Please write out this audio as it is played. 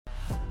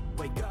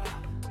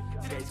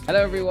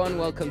Hello everyone,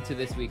 welcome to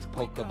this week's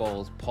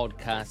Pokeballs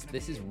Podcast.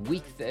 This is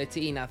week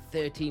 13, our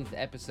 13th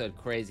episode.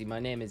 Crazy.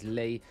 My name is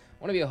Lee,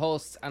 one of your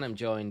hosts, and I'm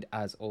joined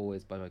as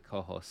always by my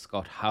co-host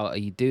Scott. How are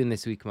you doing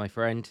this week, my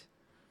friend?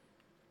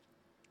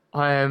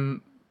 I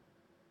am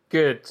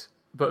good,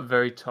 but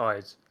very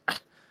tired.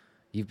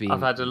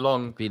 I've had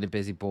a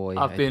busy boy.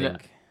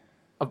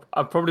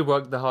 I've probably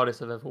worked the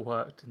hardest I've ever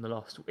worked in the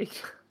last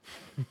week.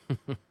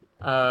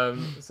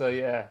 So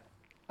yeah,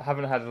 I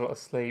haven't had a lot of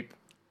sleep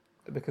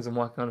because I'm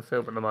working on a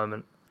film at the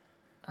moment,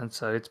 and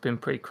so it's been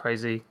pretty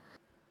crazy.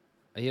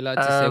 Are you allowed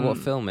to say what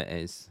film it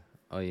is?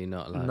 Or are you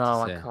not allowed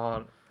No, to say? I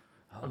can't.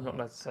 I'm not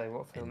allowed to say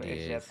what film it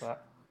is yet, NDAs.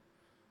 but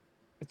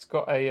it's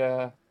got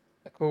a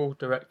cool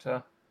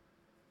director.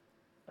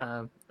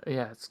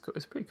 Yeah,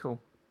 it's pretty cool,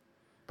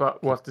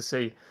 but we'll have to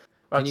see.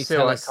 Can you see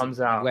tell how us it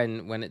comes out.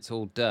 when it's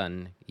all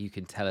done? You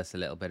can tell us a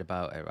little bit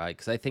about it, right?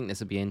 Because I think this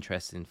will be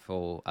interesting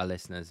for our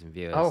listeners and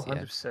viewers. Oh,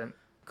 100%.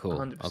 Cool.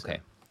 100%.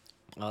 Okay.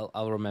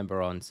 I'll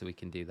remember on so we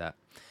can do that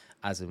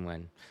as and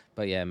when.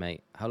 But yeah,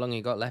 mate, how long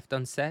you got left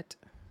on set?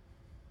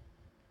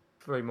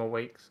 3 more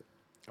weeks,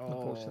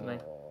 unfortunately.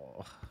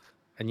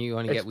 And you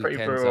only It's get pretty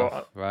weekends brutal.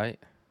 off, right?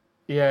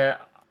 Yeah,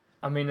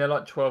 I mean they're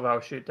like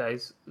 12-hour shoot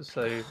days,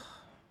 so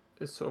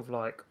it's sort of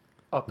like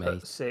up Mate.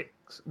 at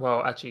 6.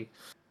 Well, actually,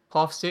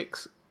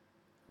 6:30,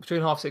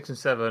 between 6:30 and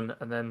 7,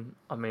 and then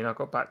I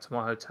got back to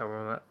my hotel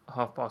room at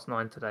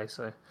 9:30 today,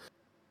 so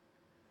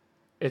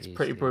it's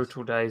pretty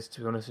brutal days, to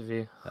be honest with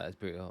you. That is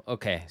brutal.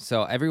 Okay,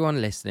 so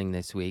everyone listening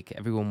this week,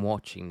 everyone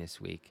watching this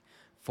week,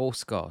 for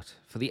Scott,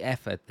 for the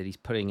effort that he's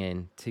putting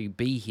in to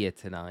be here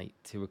tonight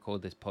to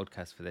record this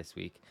podcast for this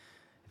week.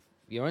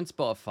 If you're on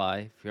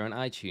Spotify, if you're on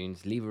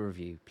iTunes, leave a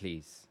review,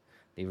 please.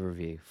 Leave a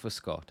review for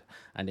Scott.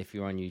 And if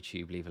you're on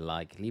YouTube, leave a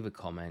like, leave a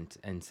comment,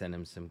 and send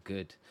him some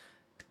good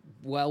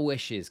well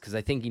wishes, because I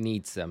think he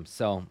needs some.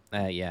 So,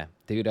 yeah,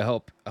 dude, I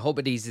hope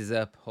it eases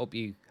up. Hope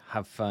you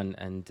have fun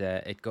and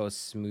it goes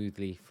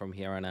smoothly from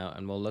here on out.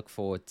 And we'll look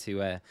forward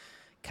to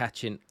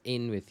catching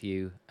in with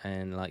you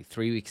in like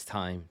 3 weeks'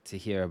 time to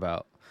hear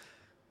about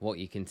what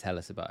you can tell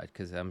us about it,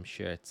 because I'm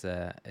sure it's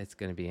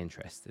going to be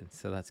interesting.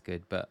 So that's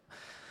good. But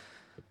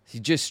if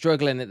you're just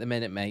struggling at the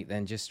minute, mate,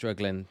 then just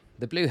struggling.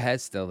 The blue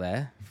hair's still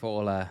there for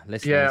all our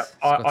listeners. Yeah,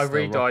 Scott's I still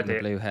re-dyed rocking it the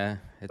blue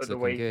hair. It's at the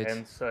looking weekend,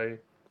 good. so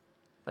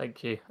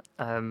thank you.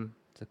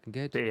 It's looking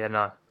good. But yeah,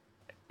 no.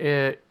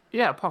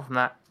 Yeah, apart from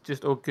that,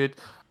 just all good.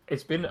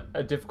 It's been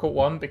a difficult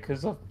one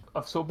because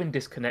I've sort of been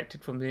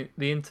disconnected from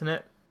the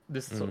internet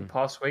this sort of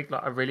past week.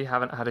 Like I really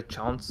haven't had a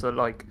chance to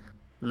like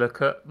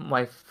look at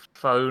my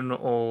phone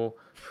or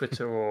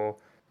Twitter or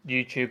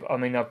YouTube. I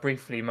mean, I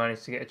briefly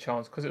managed to get a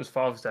chance because it was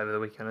Father's Day over the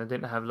weekend. I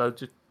didn't have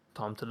loads of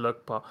time to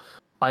look, but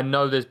I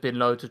know there's been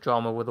loads of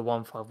drama with the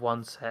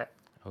 151 set.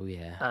 Oh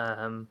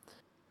yeah.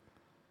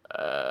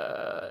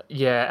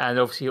 Yeah, and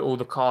obviously all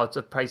the cards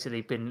have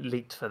basically been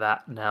leaked for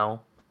that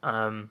now.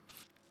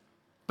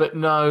 But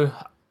no,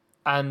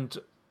 and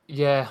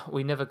yeah,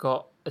 we never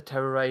got a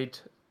terror raid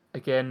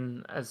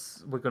again.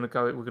 As we're gonna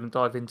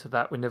dive into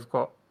that. We never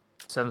got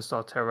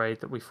 7-star terror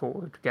raid that we thought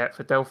we'd get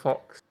for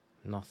Delphox.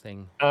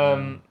 Nothing.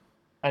 And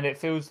it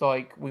feels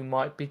like we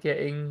might be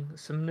getting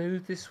some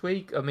news this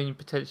week. I mean,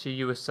 potentially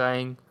you were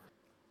saying,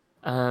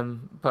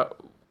 but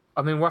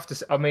I mean, we'll have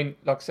to. I mean,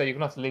 like I say, you're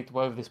gonna have to lead the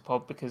way with this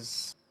pod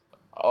because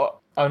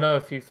I know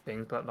a few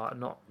things, but like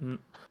not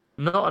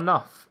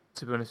enough.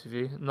 To be honest with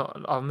you,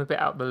 I'm a bit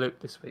out of the loop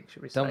this week.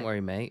 Should we say? Don't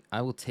worry, mate.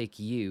 I will take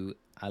you,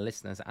 our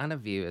listeners and our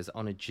viewers,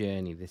 on a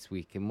journey this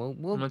week, and we'll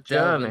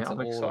delve into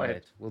all of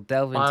it. We'll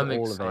delve into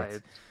all of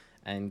it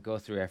and go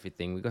through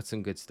everything. We've got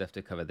some good stuff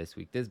to cover this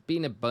week. There's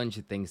been a bunch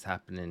of things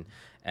happening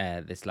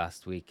this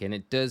last week, and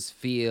it does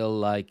feel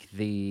like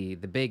the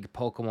big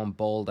Pokemon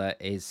boulder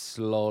is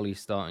slowly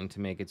starting to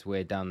make its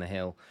way down the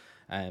hill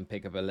and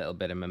pick up a little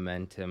bit of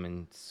momentum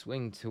and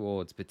swing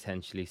towards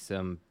potentially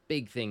some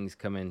big things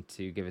coming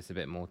to give us a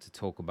bit more to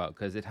talk about,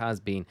 because it has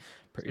been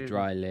pretty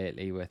dry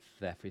lately with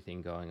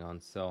everything going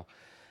on. So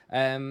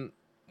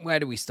where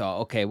do we start?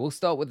 Okay, we'll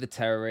start with the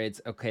terror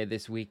raids. Okay,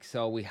 this week,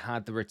 so we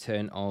had the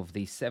return of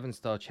the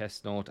 7-star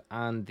Chestnut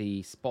and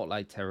the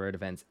Spotlight terror raid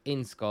events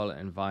in Scarlet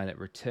and Violet,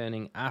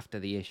 returning after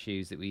the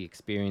issues that we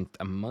experienced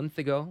a month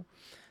ago.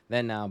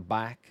 They're now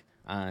back,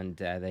 and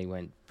they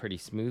went pretty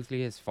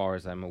smoothly as far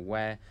as I'm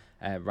aware.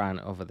 Ran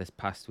over this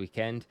past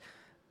weekend.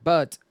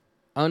 But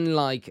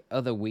unlike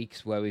other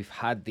weeks where we've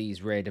had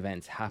these raid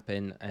events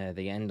happen,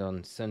 they end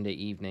on Sunday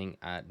evening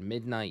at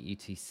midnight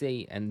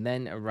UTC, and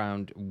then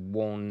around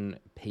 1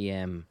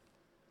 p.m.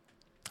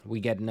 we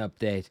get an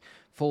update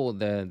for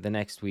the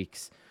next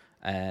week's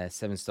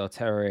 7-star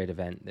terror raid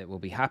event that will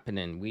be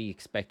happening. We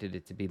expected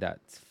it to be that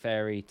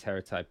fairy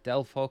terror type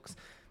Delphox.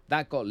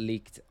 That got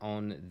leaked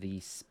on the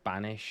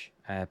Spanish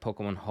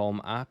Pokemon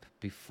Home app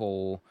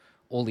before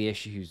all the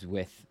issues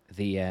with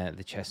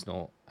the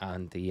Chestnut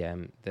and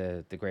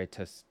the Great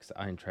Tusks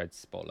Iron Tread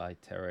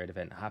Spotlight Terror Raid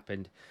event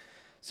happened.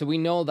 So we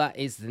know that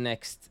is the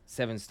next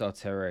 7-star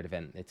Terror Raid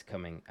event that's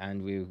coming,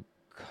 and we were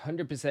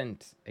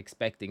 100%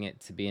 expecting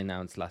it to be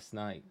announced last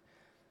night.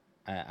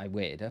 I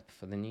waited up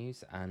for the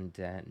news, and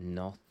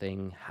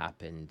nothing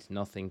happened.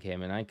 Nothing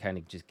came, and I kind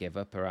of just gave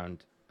up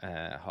around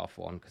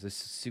 1:30 because I was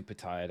super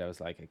tired. I was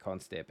like, I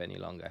can't stay up any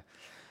longer.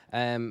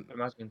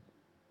 Imagine.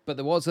 But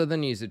there was other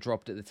news that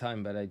dropped at the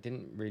time, but I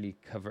didn't really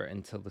cover it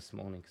until this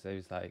morning because I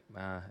was like,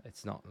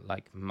 it's not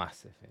like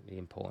massively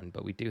important.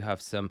 But we do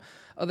have some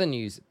other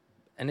news,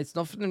 and it's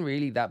nothing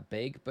really that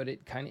big, but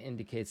it kind of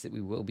indicates that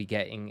we will be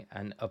getting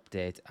an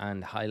update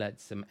and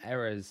highlight some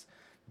errors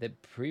that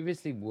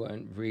previously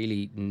weren't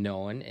really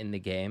known in the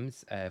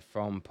games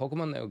from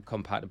Pokemon that were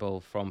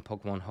compatible from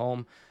Pokemon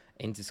Home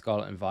into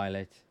Scarlet and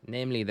Violet,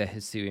 namely the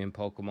Hisuian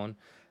Pokemon.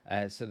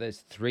 So there's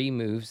 3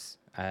 moves,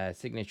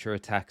 signature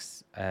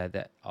attacks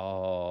that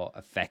are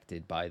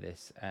affected by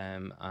this,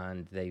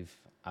 and they've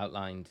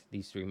outlined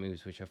these 3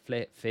 moves, which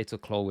are Fatal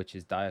Claw, which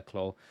is Dire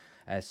Claw,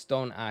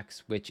 Stone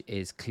Axe, which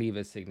is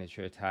Cleaver's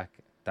signature attack,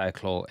 Dire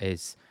Claw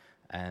is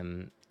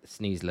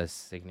Sneaseless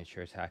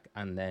signature attack,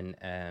 and then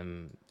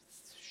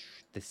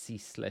the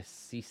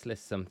ceaseless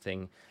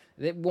something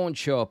that won't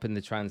show up in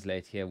the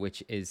translate here,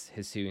 which is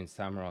Hisuian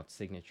Samurot's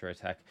signature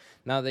attack.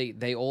 Now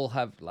they all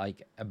have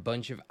like a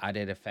bunch of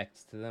added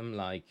effects to them,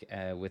 like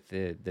with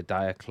the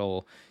Dire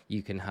Claw,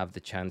 you can have the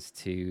chance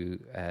to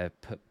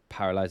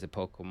paralyze a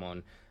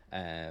Pokemon,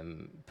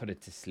 put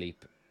it to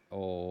sleep,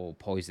 or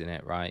poison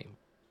it, right?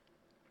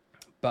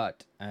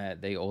 But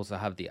they also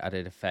have the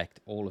added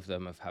effect, all of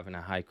them, of having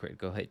a high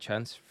critical hit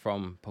chance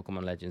from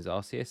Pokemon Legends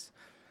Arceus.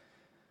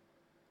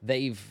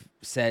 They've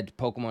said,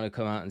 Pokemon have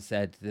come out and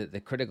said that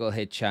the critical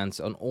hit chance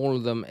on all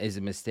of them is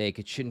a mistake.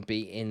 It shouldn't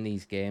be in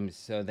these games,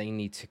 so they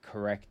need to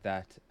correct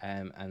that,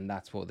 and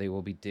that's what they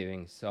will be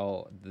doing.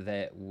 So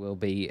there will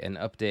be an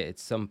update at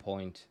some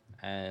point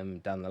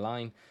down the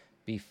line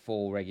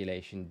before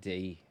Regulation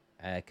D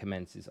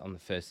commences on the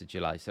 1st of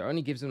July. So it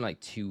only gives them like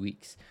 2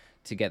 weeks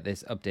to get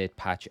this update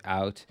patch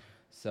out.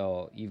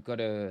 So you've got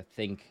to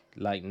think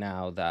like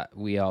now that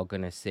we are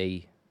going to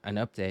see an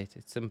update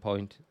at some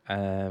point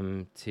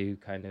to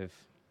kind of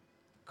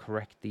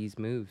correct these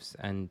moves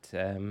and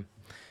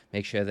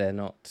make sure they're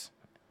not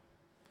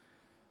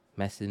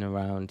messing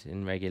around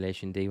in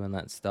Regulation D when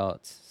that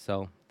starts.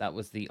 So that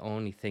was the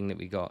only thing that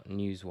we got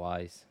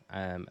news-wise.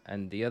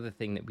 And the other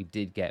thing that we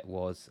did get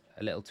was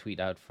a little tweet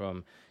out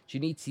from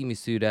Junichi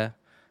Masuda.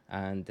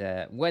 And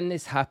when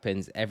this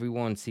happens,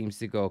 everyone seems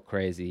to go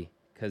crazy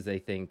because they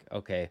think,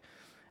 okay,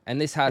 and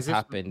this has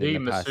happened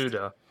in the past.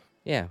 Masuda?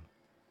 Yeah.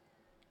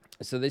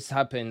 So this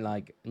happened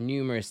like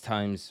numerous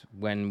times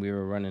when we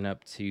were running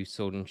up to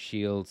Sword and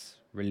Shield's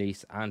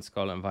release and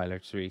Scarlet and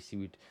Violet's release. He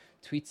would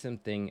tweet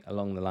something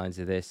along the lines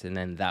of this, and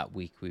then that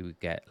week we would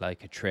get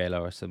like a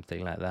trailer or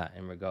something like that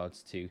in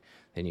regards to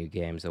the new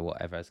games or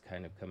whatever's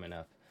kind of coming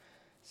up.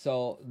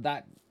 So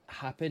that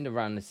happened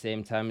around the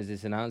same time as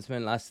this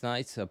announcement last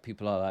night. So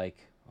people are like,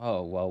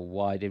 oh, well,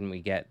 why didn't we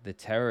get the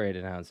Terror Raid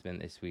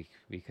announcement this week?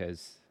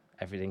 Because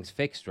everything's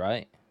fixed,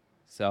 right?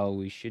 So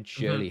we should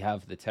surely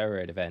have the Terror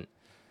Raid event.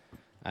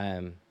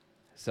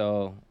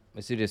 So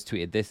Masuda's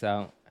tweeted this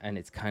out, and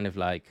it's kind of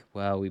like,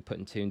 well, we're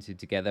putting 2 and 2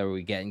 together. Are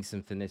we getting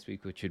something this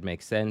week, which would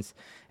make sense?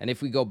 And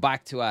if we go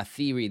back to our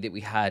theory that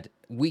we had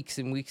weeks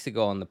and weeks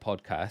ago on the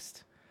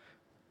podcast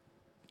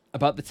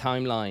about the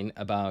timeline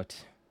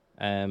about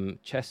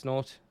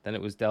Chestnut, then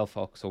it was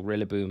Delphox or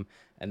Rillaboom,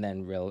 and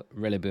then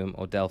Rillaboom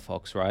or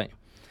Delphox, right?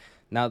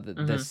 Now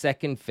the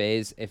second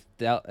phase, if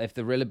the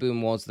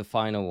Rillaboom was the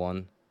final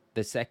one,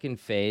 the second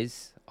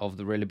phase of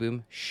the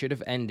Rillaboom should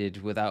have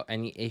ended without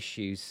any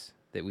issues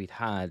that we'd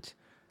had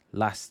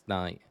last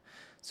night.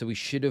 So we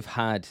should have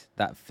had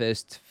that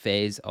first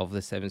phase of the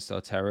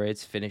 7-star Terror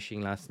Raids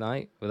finishing last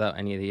night without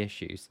any of the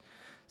issues.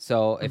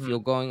 So if you're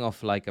going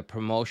off like a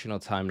promotional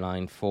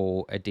timeline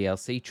for a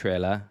DLC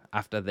trailer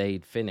after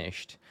they'd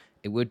finished,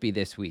 it would be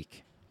this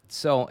week.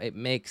 So it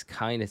makes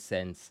kind of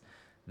sense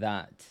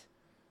that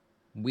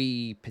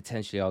we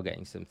potentially are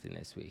getting something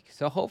this week.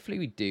 So hopefully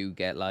we do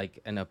get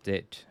like an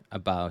update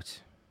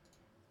about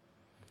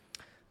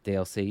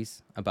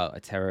DLCs, about a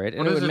Terror Raid.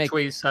 What does the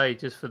tweet say,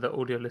 just for the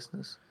audio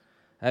listeners?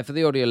 For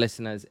the audio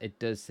listeners, it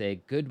does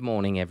say, good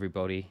morning,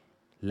 everybody.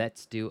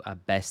 Let's do our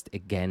best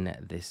again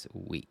this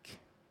week.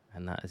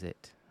 And that is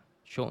it.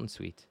 Short and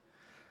sweet.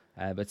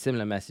 But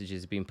similar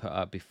messages have been put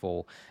out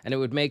before. And it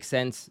would make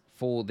sense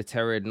for the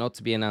Terror Raid not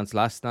to be announced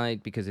last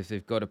night, because if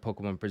they've got a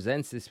Pokemon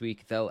Presents this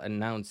week, they'll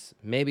announce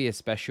maybe a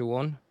special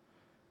one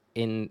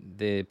in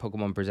the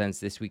Pokemon Presents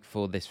this week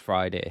for this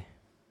Friday,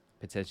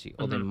 potentially.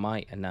 Or they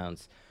might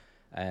announce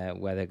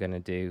where they're going to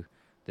do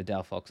the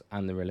Delphox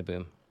and the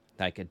Rillaboom,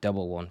 like a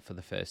double one for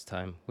the first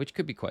time, which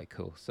could be quite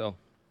cool. So,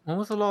 when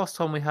was the last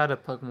time we had a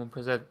Pokemon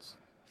Presents?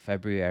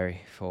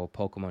 February for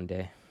Pokemon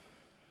Day.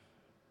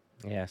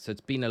 Yeah, so it's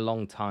been a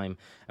long time,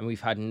 and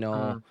we've had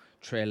no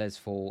trailers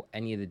for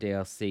any of the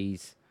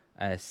DLCs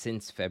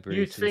since February.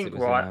 You'd think,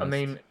 right? Announced. I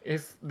mean,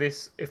 if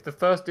the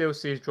first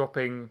DLC is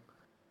dropping,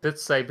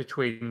 let's say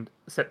between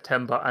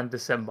September and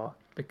December,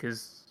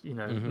 because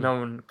no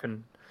one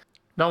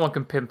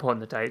can pinpoint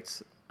the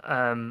dates.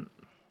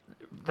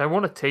 They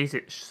want to tease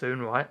it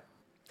soon, right?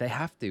 They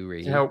have to,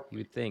 really. To help you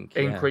would think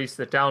increase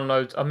the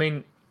downloads. I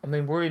mean, I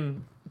mean, we're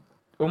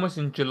almost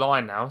in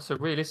July now, so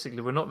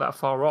realistically, we're not that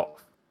far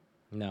off.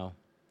 No.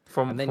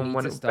 From And they need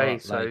when to it will be.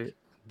 start, So like,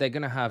 they're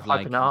going to have, hyping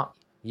like, it up.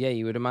 yeah,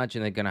 you would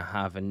imagine they're going to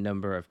have a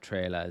number of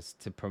trailers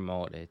to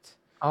promote it.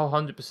 Oh,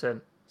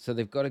 100%. So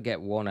they've got to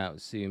get one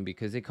out soon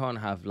because they can't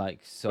have,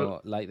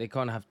 they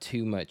can't have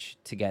too much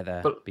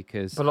together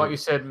because... But like you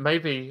said,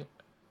 maybe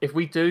if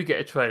we do get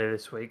a trailer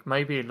this week,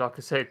 maybe, like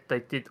I said,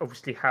 they did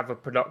obviously have a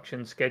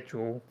production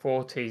schedule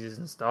for teasers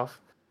and stuff.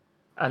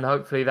 And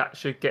hopefully that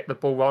should get the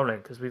ball rolling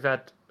because we've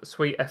had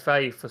Sweet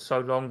FA for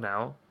so long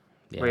now,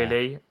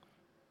 really.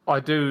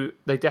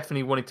 They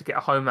definitely wanted to get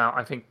a home out,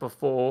 I think,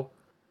 before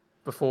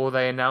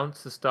they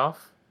announced the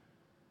stuff.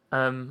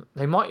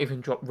 They might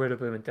even drop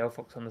Rillaboom and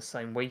Delphox on the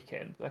same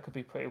weekend. That could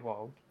be pretty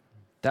wild.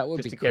 That would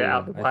just be to cool, get it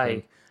out of the way. I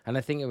think. And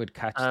I think it would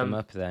catch them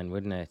up then,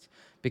 wouldn't it?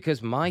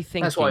 Because my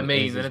thinking that's what I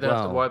mean. is Then as I don't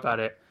have to well. worry about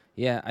it.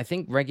 Yeah, I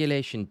think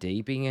Regulation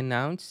D being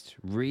announced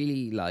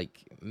really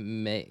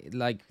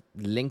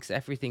links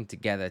everything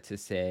together to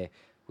say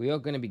we are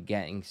going to be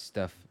getting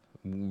stuff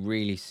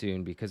really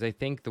soon. Because I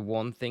think the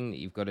one thing that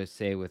you've got to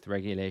say with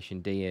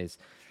Regulation D is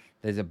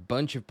there's a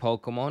bunch of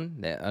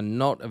Pokemon that are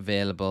not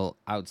available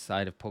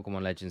outside of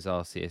Pokemon Legends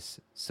Arceus.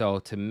 So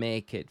to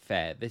make it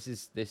fair, this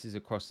is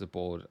across the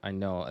board. I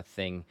know a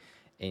thing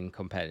in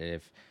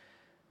competitive.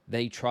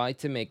 They try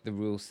to make the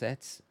rule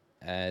sets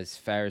as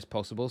fair as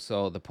possible.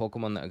 So the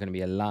Pokemon that are going to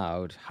be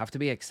allowed have to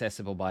be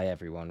accessible by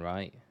everyone,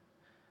 right?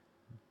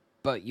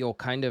 But you're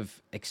kind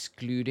of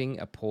excluding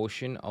a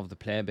portion of the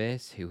player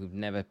base who have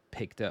never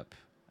picked up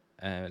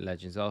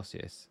Legends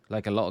Arceus,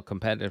 like a lot of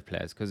competitive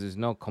players, because there's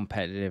no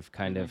competitive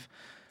kind of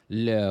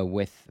lure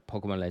with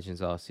Pokemon Legends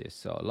Arceus.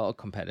 So a lot of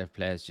competitive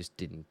players just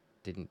didn't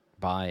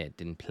buy it,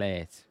 didn't play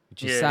it,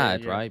 which is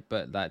sad, right?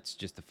 But that's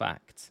just the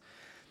facts.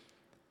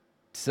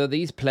 So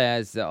these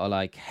players that are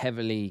like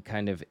heavily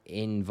kind of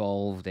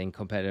involved in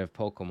competitive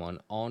Pokemon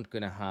aren't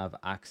going to have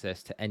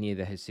access to any of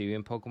the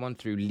Hisuian Pokemon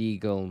through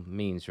legal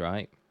means,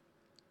 right?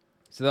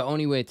 So the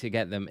only way to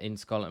get them in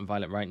Scarlet and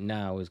Violet right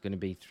now is going to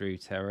be through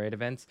Terra Raid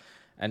events.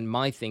 And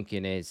my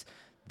thinking is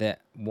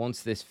that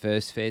once this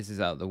first phase is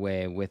out of the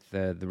way with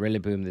the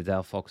Rillaboom, the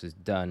Delphox is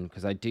done,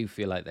 because I do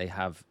feel like they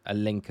have a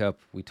link up.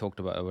 We talked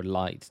about it with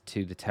Light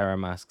to the Terra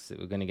masks that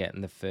we're going to get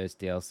in the first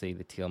DLC,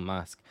 the Teal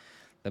mask.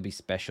 There'll be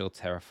special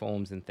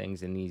Terraforms and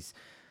things, and these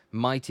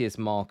mightiest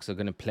marks are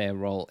going to play a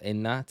role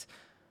in that.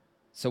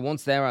 So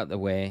once they're out of the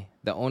way,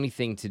 the only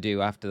thing to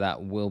do after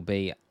that will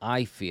be,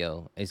 I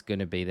feel, is going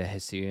to be the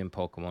Hisuian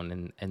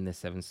Pokemon in the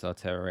 7-star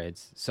Terra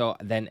Raids. So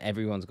then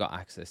everyone's got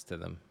access to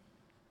them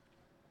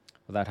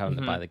without having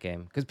to buy the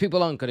game. Because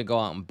people aren't going to go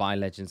out and buy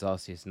Legends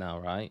Arceus now,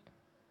 right?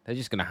 They're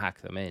just going to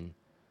hack them in.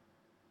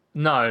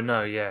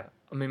 No, yeah.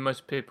 I mean,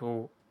 most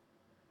people,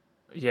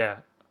 yeah.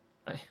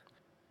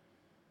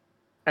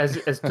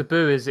 As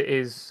taboo as it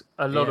is,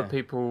 a lot of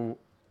people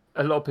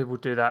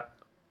do that.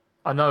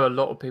 I know a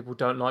lot of people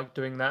don't like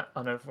doing that.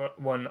 I know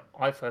when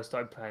I first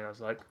started playing, I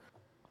was like,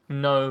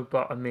 no,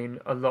 but I mean,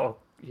 a lot of,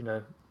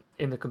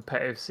 in the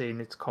competitive scene,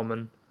 it's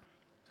common.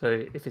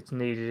 So if it's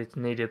needed, it's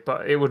needed.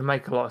 But it would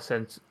make a lot of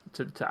sense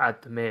to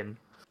add them in.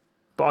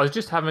 But I was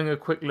just having a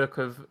quick look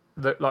of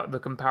the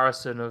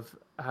comparison of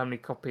how many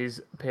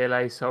copies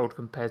PLA sold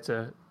compared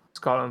to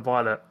Scarlet and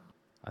Violet.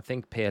 I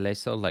think PLA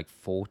sold like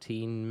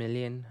 14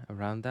 million,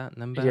 around that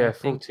number. Yeah,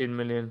 14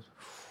 million.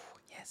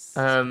 Yes,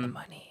 on the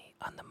money.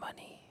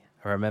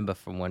 I remember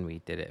from when we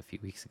did it a few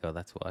weeks ago.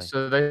 That's why.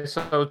 So they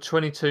sold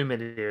 22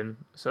 million.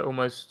 So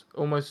almost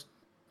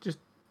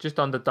just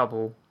under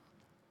double.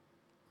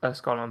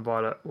 Scarlet and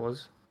Violet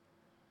was.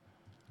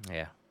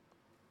 Yeah.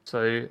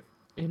 So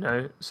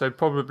so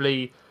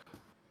probably,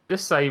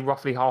 let's say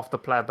roughly half the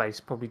player base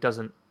probably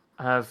doesn't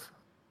have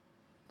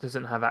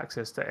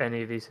access to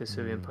any of these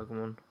Hisuian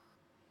Pokemon.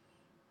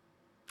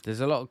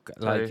 There's a lot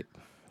of,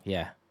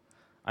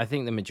 I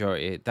think the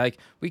majority,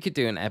 we could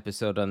do an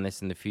episode on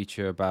this in the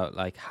future about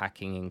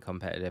hacking in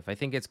competitive. I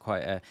think it's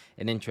quite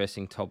an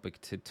interesting topic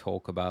to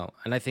talk about,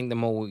 and I think the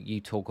more you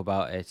talk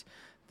about it,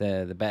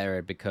 the better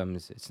it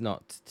becomes. It's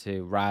not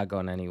to rag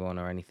on anyone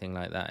or anything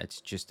like that.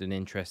 It's just an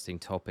interesting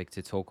topic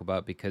to talk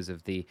about because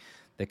of the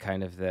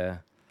kind of the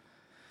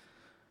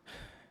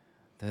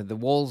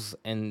walls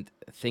and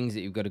things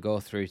that you've got to go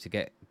through to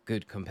get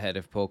good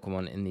competitive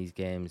Pokemon in these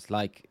games.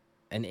 Like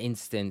an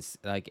instance,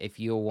 if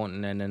you're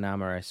wanting an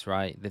Enamorus,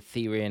 right? The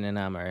Therian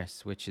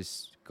Enamorus, which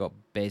has got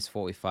base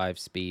 45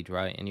 speed,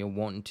 right? And you're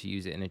wanting to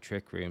use it in a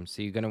Trick Room.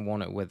 So you're going to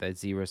want it with a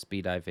 0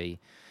 speed IV.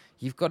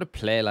 You've got to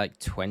play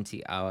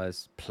 20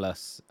 hours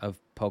plus of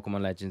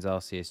Pokemon Legends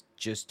Arceus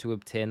just to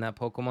obtain that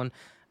Pokemon.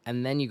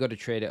 And then you got to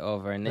trade it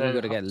over, and then you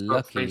got to get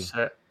lucky.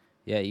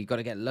 Yeah, you got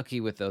to get lucky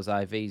with those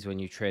IVs when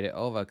you trade it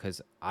over,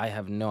 because I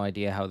have no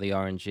idea how the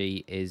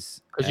RNG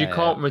is. Because you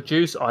can't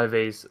reduce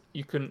IVs.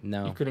 You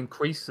can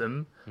increase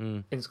them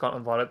in Scarlet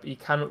and Violet, but you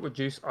cannot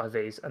reduce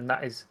IVs, and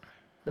that is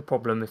the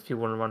problem. If you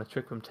want to run a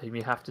Trick Room team,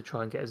 you have to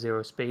try and get a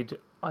 0 speed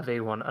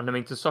IV one. And I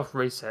mean, to soft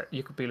reset,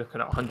 you could be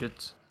looking at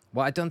hundreds.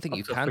 Well, I don't think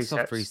you can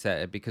soft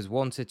reset it, because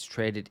once it's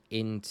traded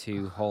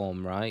into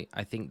home, right?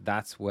 I think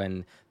that's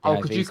when the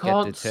IVs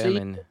get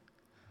determined.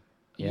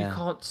 You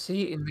can't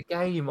see it in the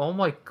game. Oh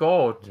my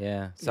god.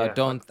 Yeah. So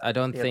I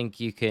don't think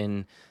you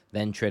can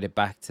then trade it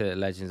back to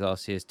Legends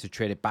Arceus to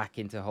trade it back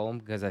into home,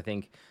 because I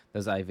think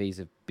those IVs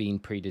have been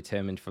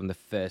predetermined from the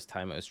first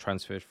time it was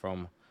transferred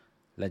from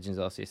Legends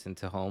Arceus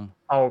into home.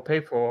 Oh,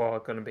 people are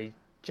going to be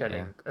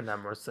gelling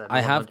Enamorous then. 100%.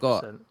 I have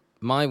got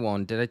my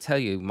one. Did I tell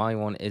you my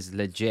one is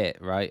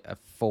legit, right? A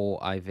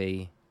 4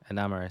 IV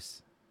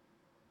Enamorous.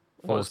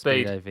 4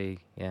 speed IV,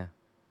 yeah.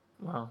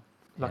 Wow.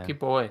 Lucky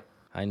boy.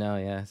 I know,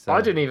 yeah. So I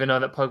didn't even know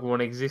that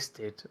Pokemon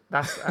existed.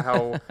 That's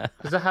how,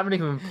 because I haven't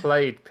even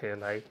played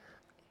PLA.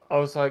 I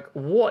was like,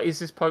 what is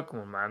this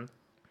Pokemon, man?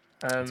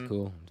 It's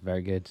cool. It's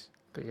very good.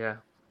 But yeah.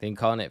 The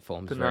incarnate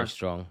form is very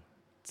strong.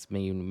 It's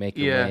me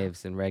making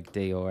waves in Reg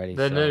D already.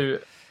 The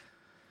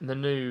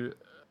new,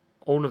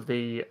 all of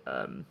the,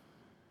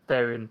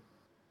 they're in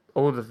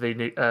all of the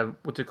new,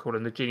 what do you call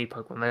them? The Genie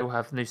Pokemon. They all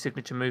have new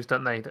signature moves,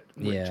 don't they?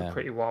 Which are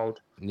pretty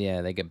wild.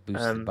 Yeah, they get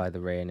boosted by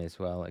the rain as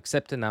well.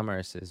 Except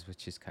Enamorouses,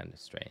 which is kind of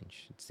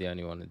strange. It's the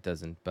only one that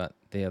doesn't, but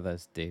the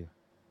others do.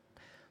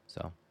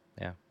 So,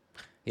 yeah.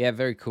 Yeah,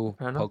 very cool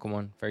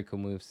Pokemon. Very cool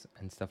moves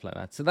and stuff like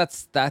that. So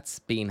that's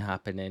been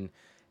happening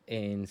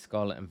in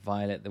Scarlet and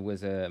Violet. There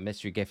was a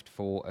mystery gift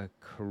for at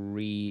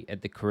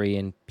the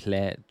Korean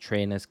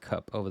Trainers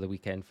Cup over the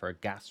weekend for a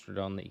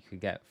Gastrodon that you could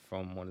get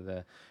from one of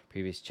the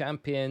previous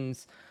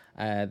champions.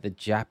 The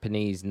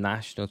Japanese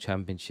National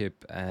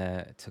Championship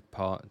took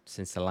part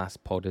since the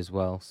last pod as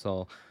well.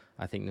 So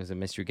I think there's a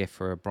mystery gift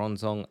for a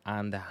Bronzong,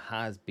 and there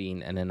has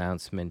been an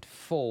announcement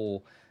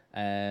for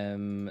let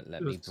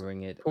me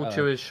bring it up.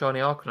 Pikachu's Shiny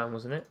Arcanine,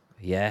 wasn't it?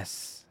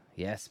 Yes,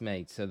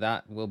 mate. So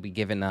that will be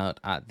given out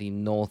at the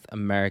North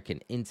American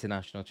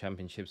International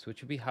Championships,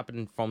 which will be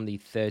happening from the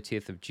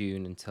 30th of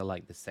June until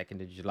like the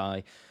 2nd of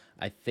July.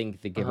 I think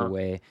the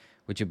giveaway,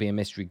 which will be a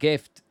mystery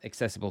gift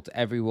accessible to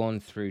everyone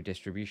through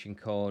distribution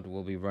code,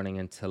 will be running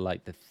until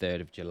like the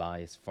 3rd of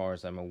July. As far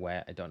as I'm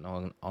aware, I don't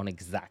know on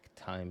exact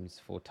times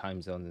for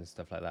time zones and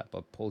stuff like that.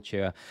 But Paul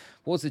Chua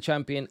was the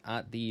champion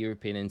at the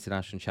European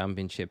International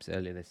Championships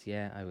earlier this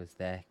year. I was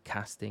there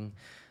casting.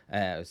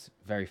 I was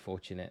very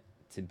fortunate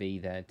to be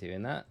there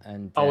doing that,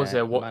 and I was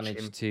there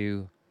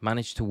watching.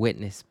 managed to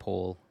witness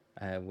Paul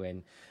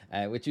win,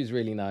 which was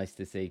really nice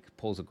to see.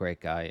 Paul's a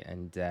great guy,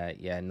 and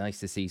nice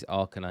to see his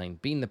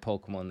Arcanine being the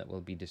Pokemon that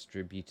will be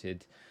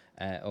distributed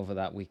over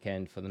that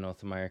weekend for the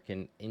North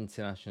American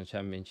International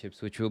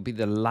Championships, which will be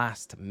the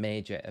last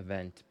major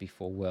event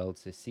before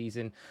Worlds this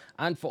season.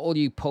 And for all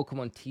you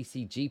Pokemon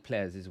TCG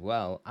players as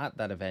well, at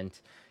that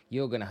event,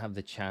 you're going to have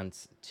the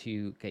chance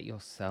to get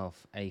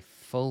yourself a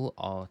full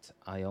art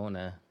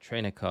Iona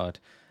trainer card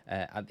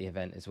at the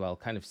event as well.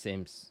 Kind of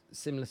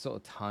similar sort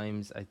of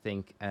times, I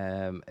think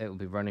it will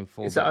be running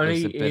for. Is that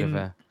only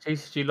in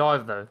TCG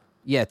Live, though?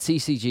 Yeah,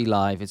 TCG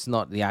Live. It's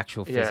not the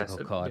actual physical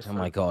card. Different.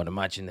 Oh my god,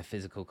 imagine the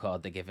physical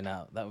card they're giving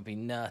out. That would be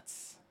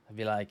nuts. I'd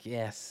be like,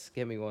 yes,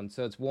 give me one.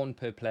 So it's one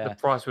per player. The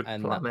price would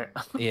plummet.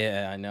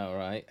 Yeah, I know,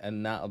 right?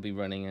 And that'll be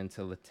running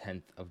until the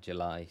 10th of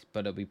July. But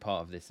it'll be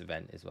part of this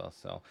event as well.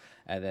 So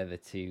they're the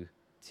two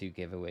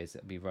giveaways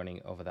that'll be running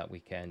over that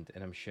weekend.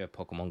 And I'm sure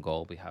Pokemon Go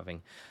will be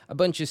having a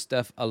bunch of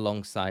stuff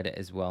alongside it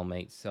as well,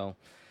 mate. So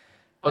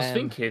I was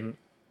thinking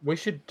we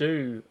should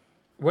do...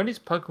 When is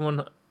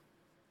Pokemon...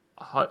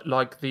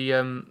 Like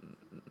the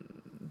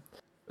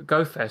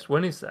Go Fest,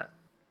 when is that?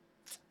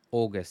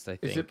 August, I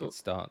think it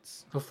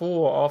starts.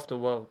 Before or after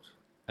Worlds?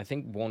 I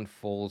think one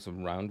falls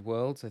around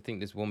Worlds. I think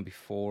there's one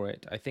before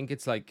it. I think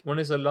it's like... When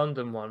is the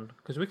London one?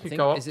 Because we could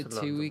go up to the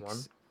London weeks? One.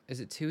 Is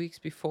it 2 weeks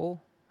before?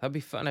 That'd be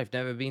fun. I've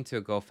never been to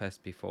a Go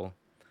Fest before.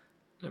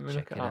 Let me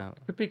look it out.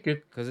 It'd be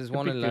good. Because there's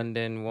one in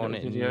London, one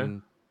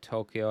in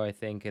Tokyo, I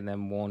think, and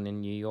then one in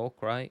New York,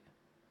 right?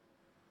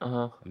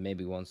 Uh-huh. And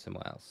maybe one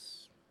somewhere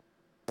else.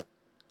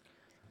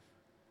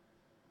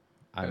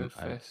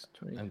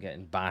 I'm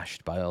getting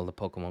bashed by all the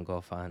Pokemon Go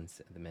fans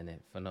at the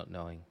minute for not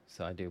knowing,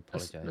 so I do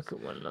apologize. Look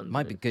at one London.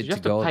 Might be good to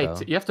go though.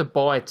 You have to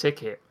buy a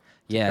ticket.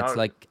 Yeah, it's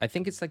like I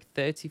think it's like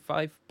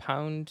 £35.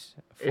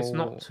 It's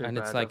not too bad.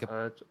 It's like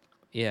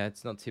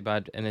it's not too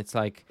bad, and it's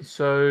like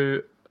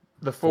so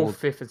the 4th,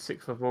 5th, and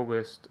 6th of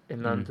August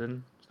in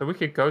London. So we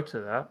could go to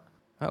that.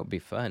 That would be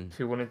fun if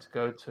you wanted to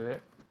go to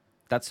it.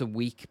 That's a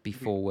week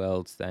before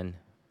Worlds, then.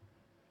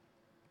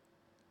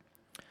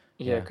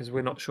 Yeah, because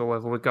we're not sure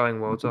whether we're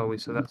going Worlds, are we?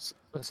 So that's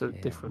a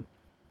different.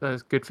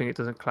 That's a good thing it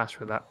doesn't clash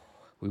with that.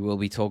 We will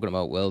be talking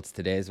about Worlds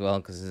today as well,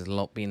 because there's a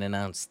lot being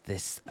announced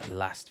this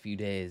last few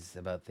days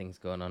about things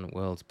going on at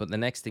Worlds. But the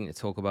next thing to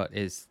talk about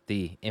is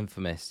the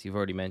infamous, you've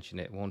already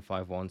mentioned it,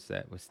 151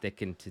 set. We're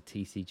sticking to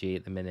TCG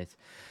at the minute.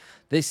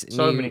 This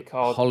new many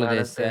cards,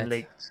 holiday set,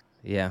 leaked.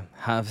 Yeah,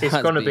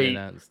 it's going to be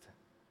announced.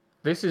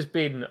 This has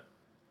been,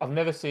 I've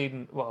never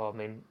seen, well, I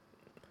mean,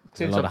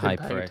 since I've been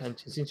paying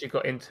attention, since you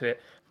got into it,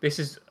 this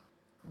is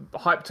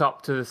hyped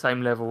up to the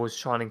same level as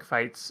Shining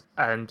Fates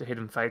and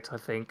Hidden Fates, I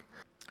think.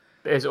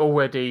 There's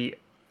already...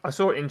 I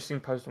saw an interesting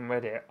post on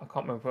Reddit. I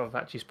can't remember if I've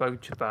actually spoken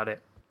to you about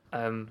it.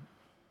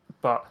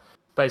 But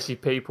basically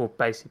people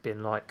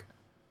been like,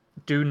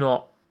 do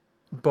not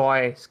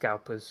buy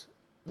scalpers.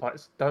 Like,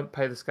 don't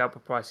pay the scalper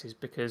prices,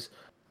 because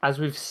as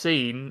we've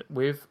seen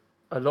with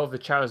a lot of the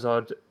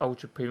Charizard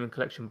Ultra Premium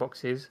Collection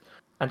boxes,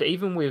 and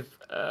even with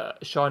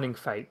Shining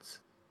Fates,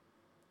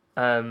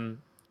 they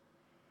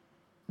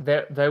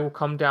will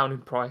come down in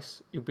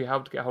price. You'll be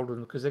able to get hold of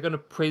them because they're going to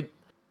print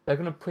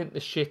the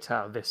shit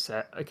out of this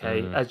set.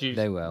 Okay,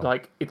 they will.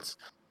 like it's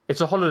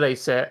a holiday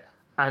set,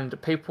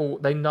 and people,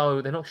 they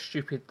know, they're not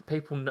stupid.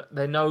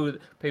 They know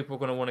people are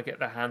going to want to get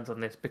their hands on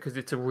this because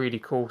it's a really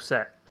cool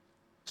set.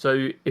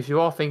 So if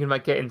you are thinking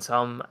about getting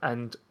some,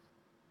 and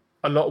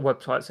a lot of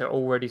websites are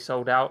already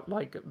sold out,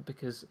 like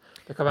because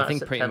they come out in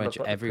September, but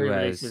the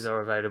pre-releases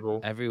are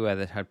available. Everywhere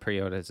that had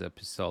pre-orders up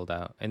is sold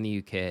out in the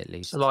UK at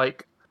least. So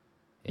like,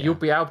 you'll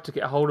be able to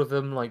get a hold of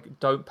them. Like,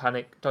 don't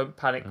panic.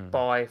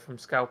 Buy from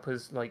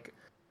scalpers. Like,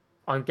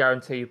 I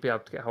guarantee you'll be able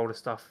to get hold of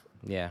stuff.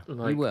 Yeah,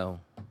 like, you will,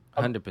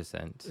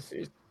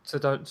 100%. So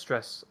don't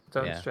stress.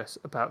 Don't stress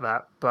about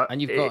that. But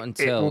and you've got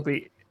until it will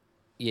be.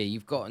 Yeah,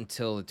 you've got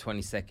until the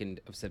 22nd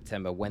of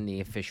September when the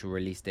official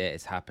release date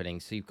is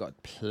happening. So you've got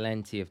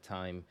plenty of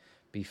time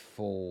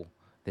before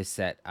this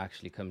set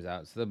actually comes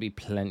out. So there'll be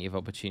plenty of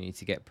opportunity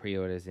to get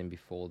pre-orders in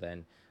before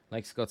then.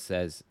 Like Scott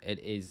says, it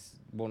is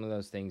one of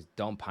those things.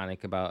 Don't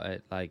panic about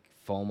it. Like,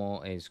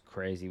 FOMO is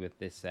crazy with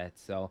this set.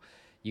 So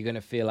you're going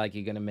to feel like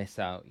you're going to miss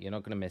out. You're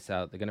not going to miss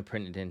out. They're going to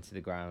print it into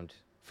the ground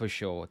for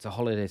sure. It's a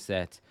holiday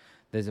set.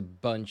 There's a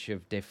bunch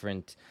of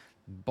different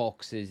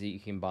boxes that you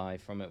can buy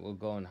from it. We'll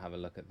go and have a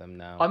look at them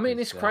now. I mean,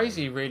 it's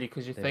crazy, really,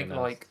 because you think,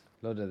 like,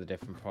 a lot of the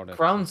different products.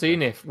 Crown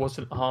Zenith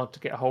wasn't hard to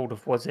get a hold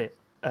of, was it?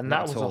 And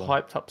that was a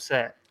hyped up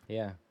set.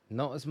 Yeah,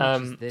 not as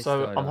much as this.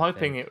 So I'm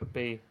hoping it would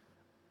be.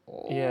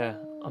 Yeah,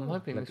 I'm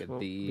hoping this won't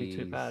be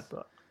too bad,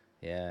 but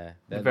yeah,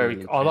 I like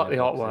the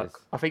artwork.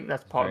 I think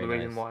that's part of the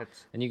reason why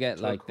it's. And you get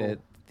so like cool.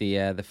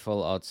 the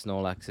full art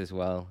Snorlax as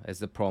well as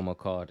the promo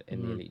card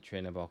in the Elite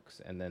Trainer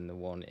box, and then the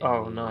one in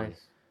the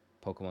nice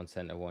Pokemon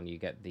Center one. You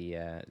get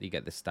the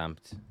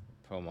stamped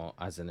promo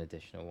as an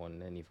additional one,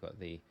 and then you've got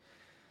the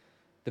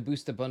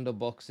booster bundle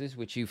boxes,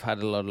 which you've had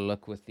a lot of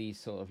luck with these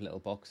sort of little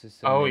boxes.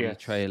 So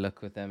try your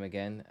luck with them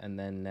again. And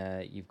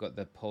then you've got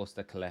the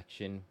poster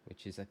collection,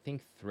 which is I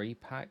think 3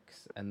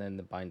 packs, and then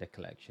the binder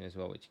collection as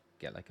well, which you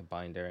get like a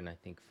binder and I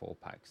think 4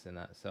 packs in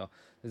that. So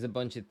there's a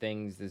bunch of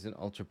things. There's an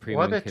ultra premium.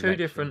 Why are there 2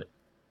 different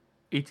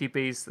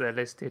ETBs they're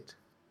listed?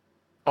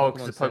 Oh,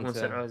 because the Pokemon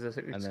Center is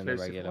exclusive and then the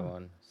regular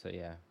one. So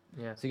yeah.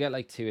 So you get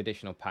like 2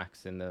 additional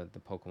packs in the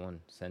Pokemon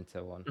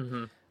Center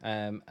one.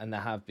 And there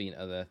have been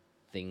other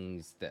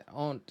things that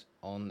aren't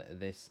on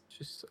this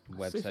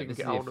website. This is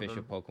the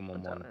official Pokemon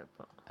one.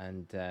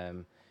 And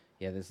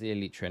there's the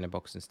Elite Trainer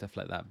box and stuff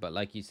like that. But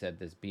like you said,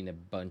 there's been a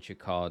bunch of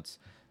cards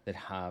that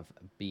have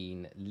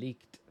been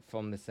leaked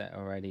from the set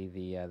already.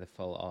 The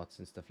full arts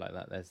and stuff like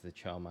that. There's the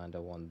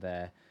Charmander one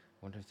there. I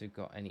wonder if they've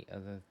got any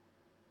other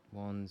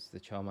ones. The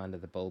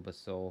Charmander, the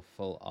Bulbasaur,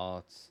 full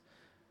arts,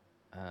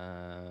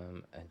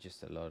 and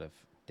just a lot of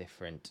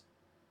different.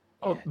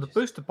 The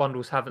booster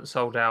bundles haven't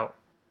sold out.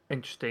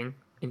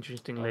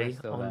 Interestingly,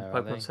 on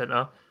Pokemon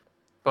Center,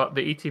 but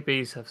the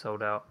ETBs have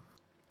sold out.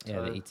 So...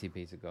 Yeah, the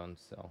ETBs are gone.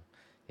 So,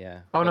 yeah.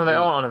 Oh no, they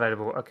are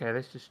unavailable. Okay,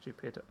 that's just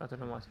stupid. I don't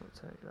know why it's not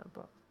telling you that,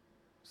 but.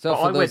 So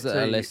for those that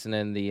are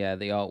listening, the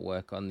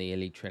artwork on the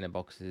Elite Trainer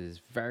boxes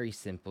is very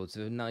simple. It's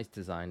a nice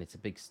design. It's a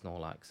big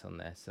Snorlax on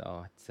there,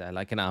 so it's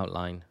like an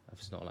outline of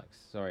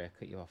Snorlax. Sorry, I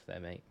cut you off there,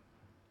 mate.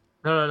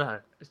 No.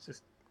 It's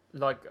just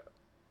like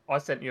I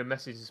sent you a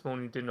message this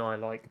morning, didn't I?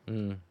 Like.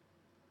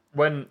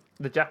 When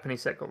the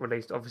Japanese set got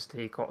released,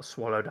 obviously it got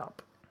swallowed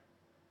up.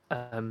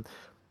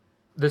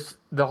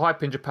 The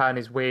hype in Japan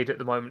is weird at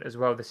the moment as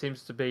well. There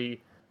seems to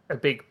be a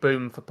big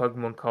boom for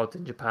Pokemon cards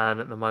in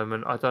Japan at the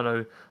moment. I don't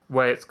know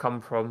where it's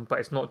come from, but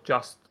it's not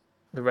just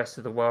the rest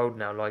of the world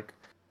now. Like,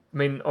 I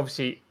mean,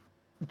 obviously,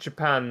 the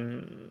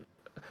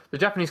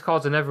Japanese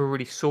cards are never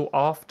really sought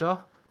after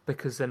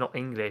because they're not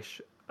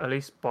English, at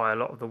least by a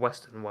lot of the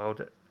Western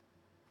world.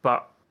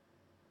 But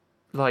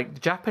like the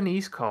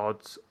Japanese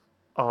cards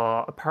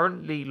are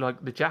apparently,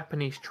 like, the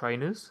Japanese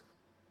trainers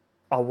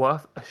are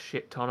worth a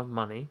shit ton of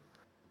money.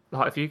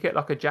 Like, if you get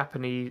like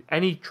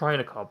any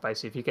trainer card,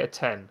 basically, if you get a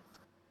 10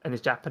 and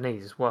it's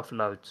Japanese, it's worth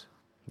loads.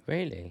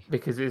 Really?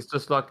 Because it's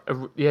just like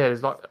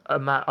there's like I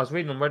was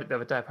reading on Reddit the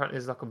other day. Apparently,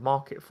 there's like a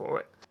market for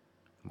it.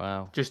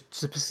 Wow. Just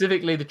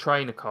specifically the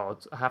trainer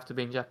cards have to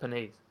be in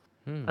Japanese,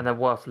 and they're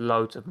worth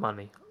loads of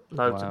money.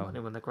 Loads of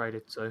money when they're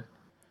graded too.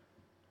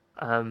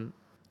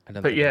 I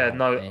don't think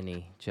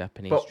any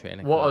Japanese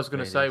trainer. What I was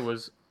going to say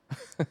was,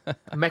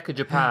 Mecha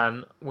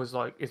Japan is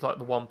like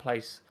the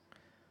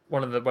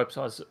one of the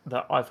websites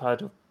that I've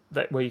heard of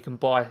where you can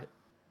buy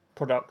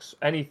products,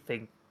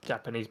 anything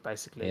Japanese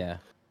basically. Yeah.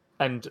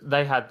 And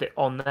they had it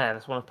on there.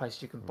 That's one of the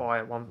places you can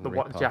buy it.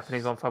 The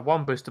Japanese one for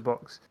 1 booster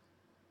box.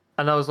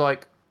 And I was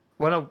like,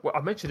 when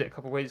I mentioned it a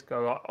couple of weeks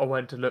ago, I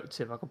went to look to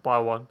see if I could buy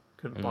one.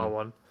 Couldn't buy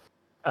one.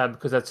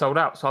 Because they'd sold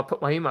out. So I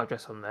put my email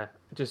address on there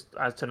just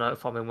as to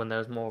notify me when there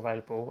was more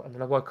available. And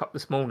then I woke up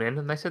this morning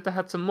and they said they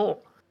had some more.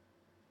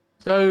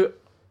 So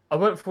I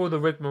went through the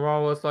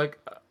rigmarole. I was like,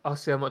 I'll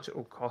see how much it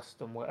will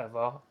cost and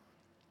whatever.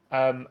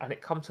 And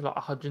it comes to like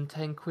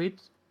 110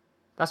 quid,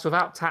 That's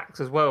without tax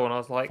as well. And I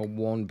was like, for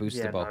one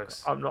booster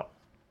box. No, I'm not.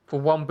 For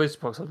one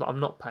booster box, I was like, I'm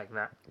not paying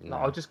that. No.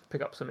 Like, I'll just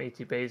pick up some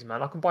ETBs,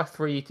 man. I can buy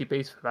 3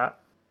 ETBs for that.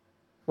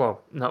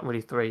 Well, not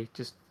really 3.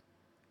 Just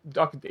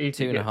I could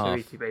easily get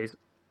 2 ETBs.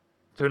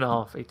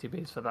 2.5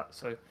 ETBs for that.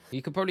 So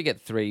you could probably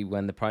get 3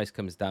 when the price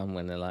comes down,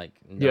 when they're like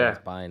no one's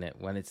buying it,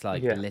 when it's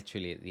like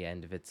literally at the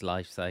end of its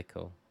life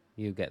cycle.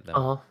 You get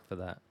them for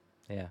that.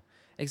 Yeah,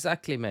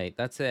 exactly, mate.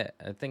 That's it.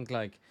 I think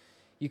like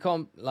you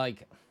can't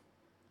like,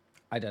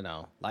 I don't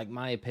know, like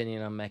my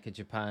opinion on Mecha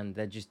Japan,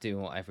 they're just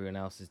doing what everyone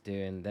else is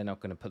doing. They're not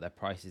going to put their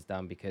prices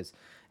down because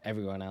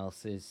everyone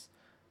else is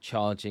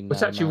charging.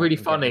 It's actually really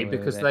funny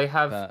because they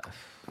have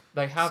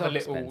so a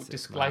little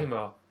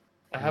disclaimer.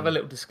 They have a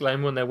little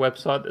disclaimer on their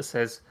website that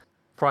says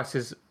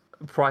prices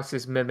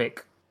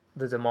mimic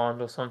the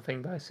demand or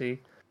something,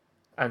 basically.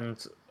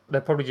 And they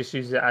probably just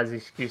use it as the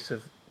excuse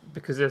of,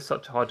 because there's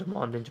such high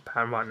demand in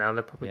Japan right now,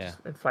 they probably just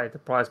inflate the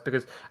price.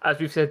 Because as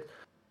we've said,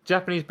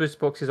 Japanese booster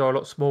boxes are a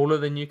lot smaller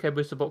than UK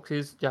booster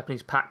boxes.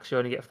 Japanese packs, you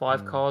only get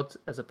 5 cards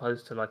as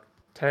opposed to like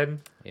 10.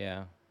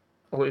 Yeah.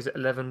 Or is it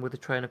 11 with the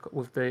trainer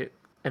with the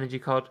energy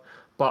card?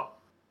 But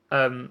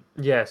so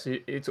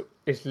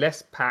it's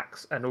less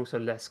packs and also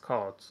less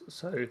cards.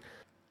 So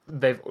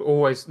they've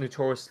always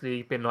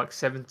notoriously been like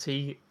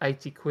 70,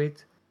 80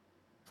 quid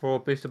for a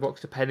booster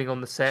box, depending on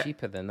the set.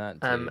 Cheaper than that,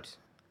 dude.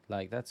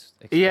 Like, that's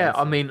expensive. Yeah,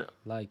 I mean,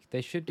 like they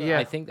should. Yeah.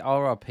 I think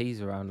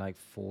RRP's around like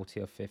 £40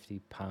 or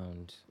 £50.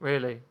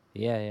 Really?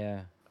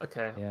 Yeah.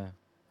 Okay. Yeah.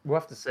 We'll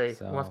have to see.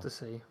 We'll have to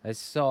see. It's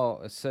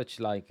such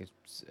like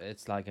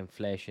it's like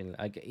inflation,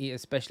 like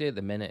especially at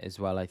the minute as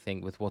well. I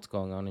think with what's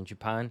going on in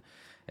Japan,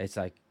 it's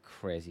like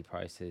crazy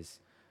prices.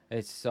 It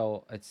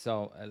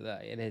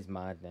is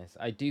madness.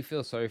 I do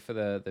feel sorry for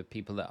the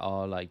people that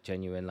are like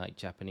genuine like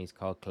Japanese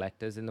card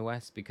collectors in the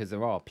West, because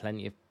there are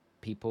plenty of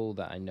people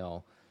that I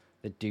know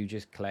that do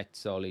just collect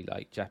solely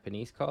like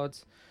Japanese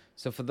cards.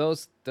 So for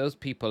those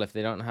people, if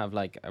they don't have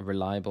like a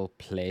reliable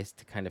place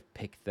to kind of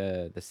pick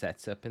the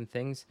sets up and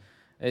things,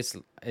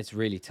 it's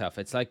really tough.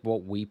 It's like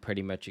what we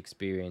pretty much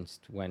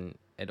experienced when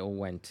it all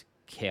went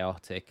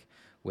chaotic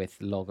with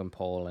Logan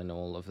Paul and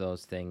all of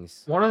those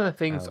things. One of the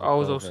things I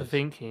was also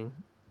thinking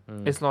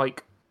is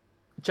like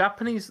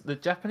the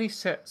Japanese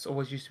sets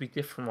always used to be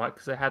different, right?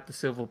 Because they had the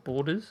silver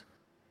borders,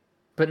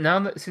 but now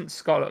that since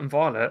Scarlet and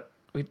Violet,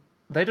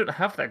 they don't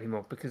have that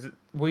anymore, because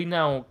we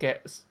now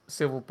get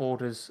silver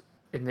borders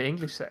in the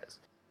English sets.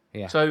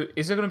 Yeah. So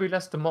is there going to be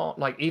less demand?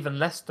 Like even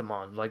less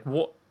demand? Like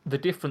what? The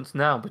difference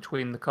now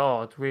between the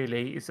cards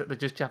really is that they're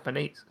just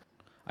Japanese.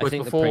 I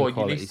think the print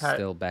quality is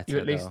still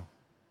better, though.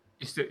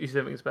 You still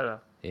think it's better?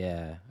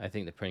 Yeah, I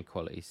think the print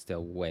quality is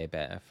still way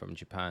better from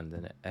Japan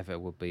than it ever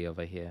would be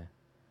over here.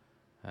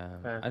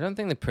 I don't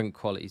think the print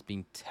quality's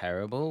been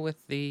terrible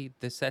with the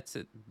sets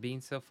that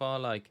been so far.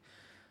 Like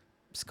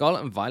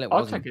Scarlet and Violet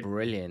wasn't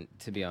brilliant,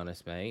 to be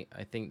honest, mate.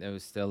 I think there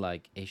was still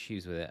like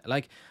issues with it.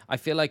 Like I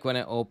feel like when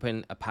I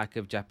open a pack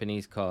of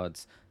Japanese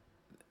cards,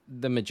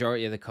 the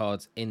majority of the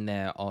cards in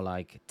there are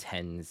like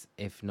 10s,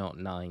 if not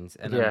 9s,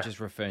 and I'm just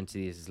referring to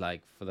these as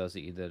like, for those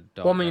of you that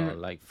don't know,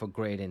 like for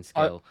grading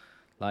skill.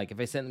 Like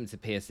if I sent them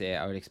to PSA,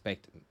 I would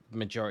expect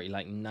majority,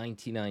 like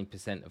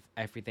 99% of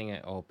everything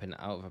I open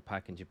out of a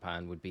pack in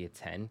Japan would be a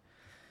 10.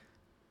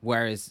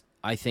 Whereas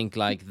I think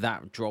like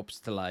that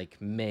drops to like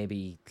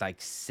maybe like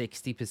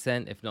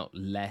 60%, if not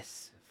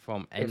less,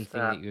 from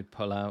anything that you would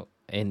pull out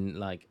in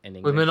like an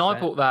English set. I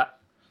bought that,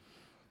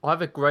 I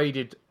have a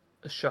graded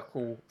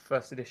Shuckle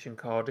first edition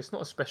card. It's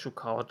not a special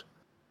card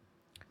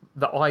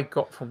that I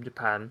got from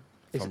Japan.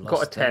 It's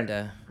got a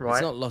 10, right?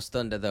 It's not Lost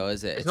Thunder though,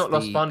 is it? It's not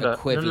Lost Thunder.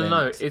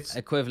 No. It's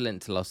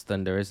equivalent to Lost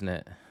Thunder, isn't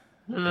it?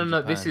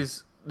 No. This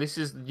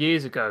is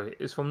years ago.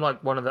 It's from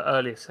like one of the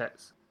earlier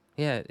sets.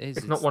 Yeah, it is.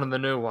 It's not one of the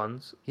new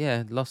ones.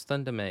 Yeah, Lost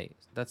Thunder, mate.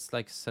 That's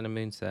like a Sun and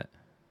Moon set.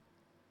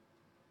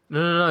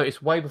 No.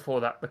 It's way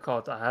before that. The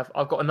card I have.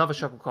 I've got another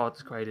Shuckle card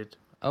that's graded.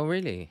 Oh,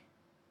 really?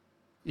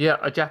 Yeah,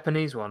 a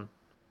Japanese one.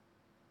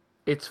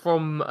 It's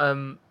from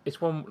one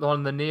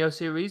of the Neo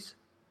series.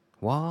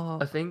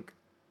 What? I think.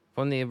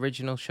 From the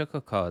original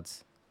Shuckle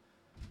cards.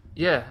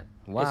 Yeah.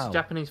 Wow. It's a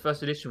Japanese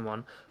first edition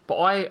one. But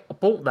I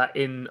bought that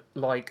in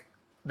like,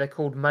 they're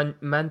called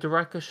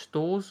Mandarake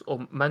stores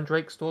or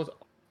Mandrake stores.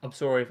 I'm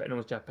sorry if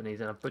anyone's Japanese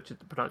and I butchered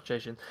the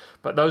pronunciation,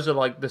 but those are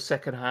like the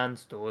second-hand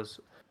stores,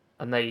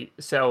 and they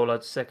sell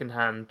like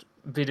second-hand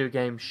video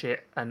game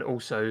shit and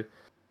also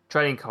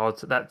trading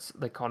cards.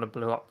 They kind of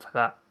blew up for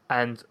that.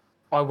 And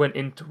I went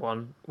into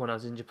one when I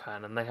was in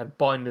Japan, and they had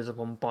binders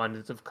upon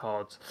binders of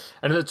cards.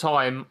 And at the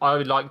time, I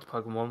liked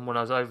Pokemon when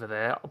I was over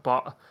there,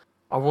 but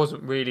I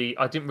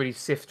didn't really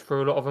sift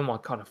through a lot of them. I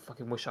kind of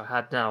fucking wish I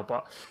had now,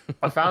 but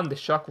I found this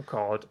Shuckle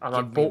card and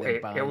I bought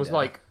it. It was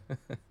like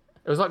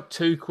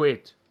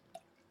 £2.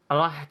 And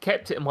I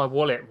kept it in my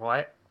wallet,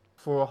 right,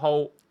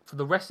 for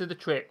the rest of the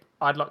trip.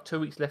 I had like 2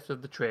 weeks left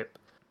of the trip,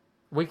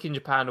 week in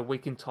Japan, a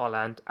week in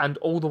Thailand, and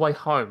all the way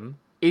home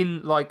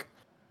in like,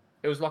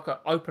 it was like an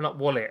open up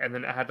wallet, and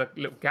then it had a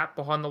little gap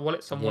behind the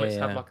wallet. Some wallets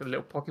have like a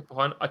little pocket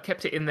behind. I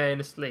kept it in there in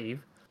a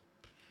sleeve,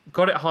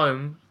 got it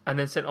home, and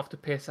then sent off to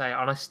PSA,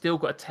 and I still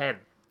got a 10.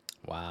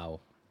 Wow.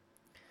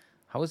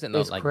 How is it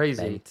not like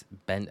crazy.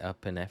 bent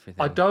up and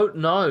everything? I don't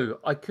know.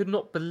 I could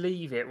not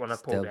believe it when I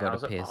pulled it. I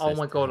was like, oh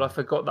my God, I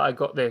forgot that I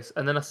got this.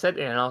 And then I sent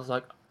it and I was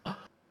like,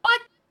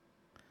 what?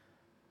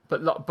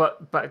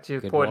 But back to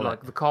your point,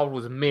 like the card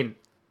was mint.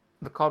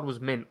 The card was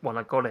mint when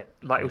I got it.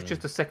 Like it was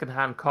just a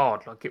second-hand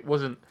card. Like it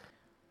was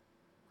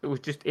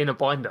just in a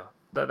binder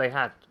that they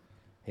had.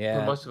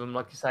 Yeah. For most of them,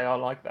 like you say, I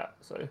like that.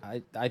 So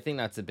I think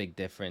that's a big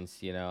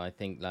difference, you know. I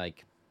think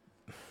like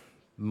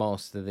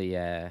most of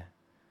the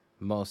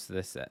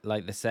set,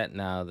 like the set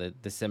now,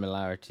 the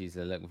similarities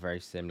they look very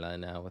similar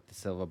now with the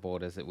silver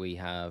borders that we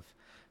have,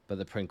 but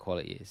the print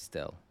quality is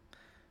still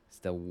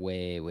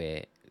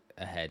way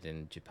ahead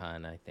in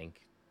Japan, I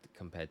think,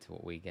 compared to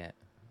what we get.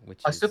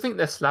 I still think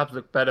their slabs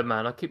look better,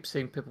 man. I keep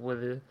seeing people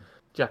with the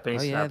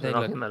Japanese slabs, and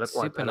I think they look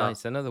super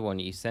nice. Another one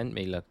you sent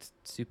me looked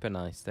super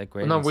nice. They're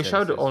great. No, we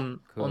showed it on.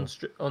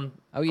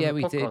 Oh yeah,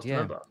 we podcast, did. Yeah,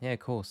 remember? Yeah, of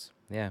course.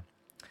 Yeah,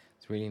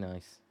 it's really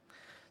nice.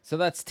 So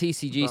that's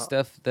TCG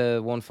stuff. The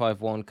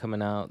 151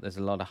 coming out. There's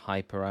a lot of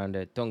hype around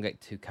it. Don't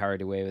get too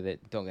carried away with it.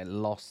 Don't get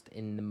lost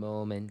in the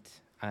moment.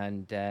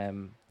 And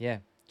yeah,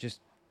 just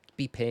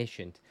be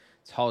patient.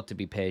 It's hard to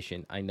be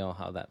patient. I know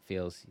how that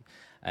feels.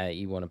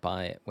 You want to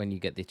buy it when you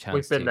get the chance.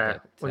 We've been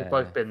there. We've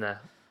both been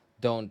there.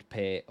 Don't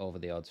pay over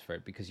the odds for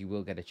it because you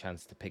will get a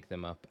chance to pick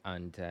them up.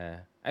 And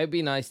it'd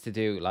be nice to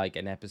do like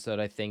an episode,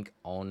 I think,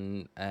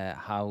 on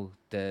how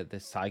the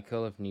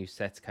cycle of new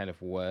sets kind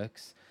of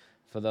works.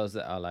 For those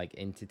that are like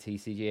into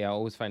TCG, I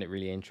always find it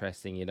really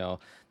interesting, you know,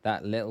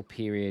 that little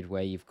period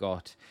where you've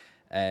got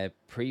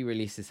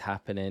pre-releases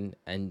happening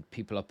and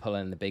people are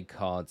pulling the big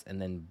cards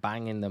and then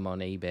banging them on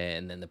eBay,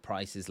 and then the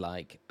price is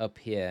like up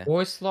here.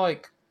 Well, it's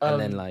like...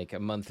 and then like a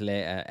month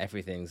later,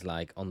 everything's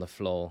like on the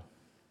floor.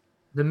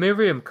 The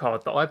Miriam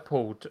card that I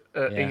pulled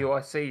at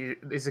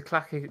EUIC is a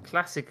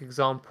classic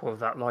example of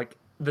that. Like,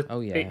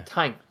 it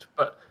tanked,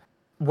 but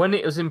when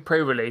it was in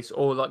pre-release,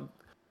 or like...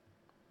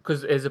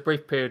 because there's a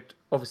brief period,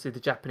 obviously the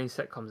Japanese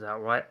set comes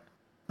out, right?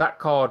 That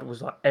card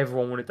was like,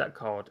 everyone wanted that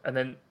card. And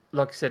then,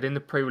 like I said, in the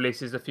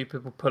pre-releases, a few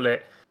people pull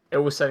it. It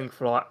was selling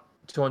for like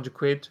 200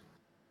 quid.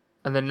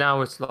 And then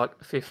now it's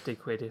like 50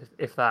 quid,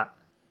 if that.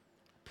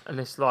 And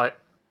it's like,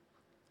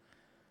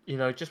 you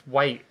know, just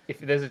wait. If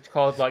there's a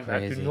card like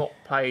that, do not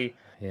pay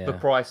the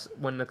price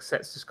when the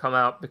sets just come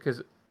out,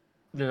 because,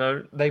 you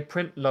know, they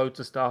print loads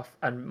of stuff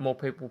and more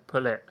people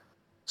pull it.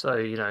 So,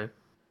 you know.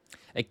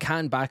 It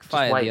can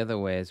backfire the other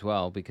way as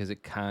well, because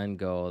it can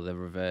go the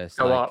reverse,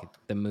 go like up.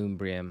 the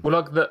Moonbrium. Well,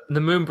 like the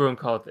Moonbrium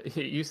card that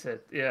you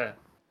said, yeah.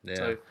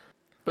 So,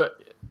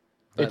 but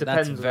it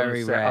depends on the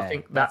set. Rare. I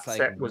think that's that like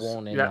set was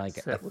one in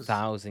like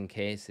 1,000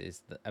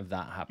 cases of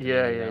that happening.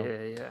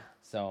 Yeah.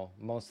 So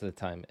most of the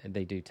time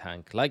they do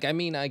tank. Like, I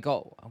mean, I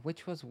got what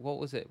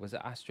was it? Was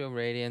it Astro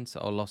Radiance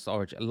or Lost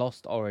Origin?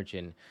 Lost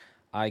Origin.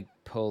 I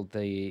pulled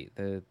the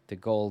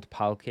gold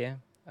Palkia,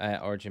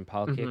 Origin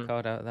Palkia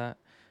card out of that.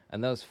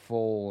 And those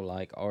 4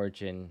 like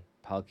Origin,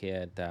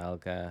 Palkia,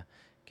 Dialga,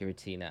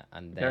 Giratina,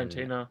 and then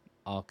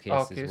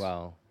Arceus as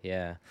well.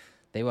 Yeah,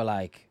 they were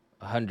like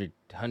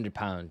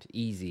 £100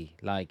 easy.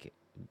 Like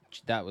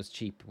that was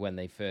cheap when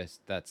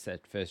that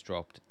set first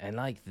dropped, and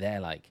like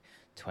they're like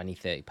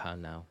 £20-30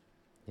 now.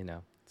 You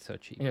know, so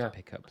cheap to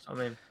pick up. I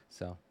mean,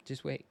 so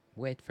just wait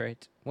for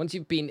it. Once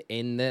you've been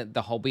in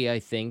the hobby,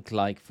 I think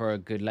like for a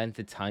good length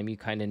of time, you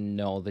kind of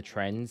know the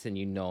trends, and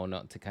you know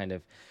not to kind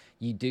of.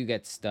 You do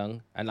get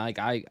stung, and like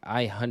I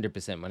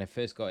 100% when I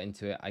first got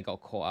into it, I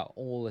got caught out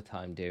all the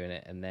time doing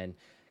it, and then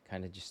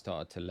kind of just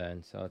started to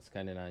learn. So it's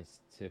kind of nice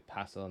to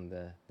pass on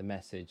the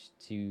message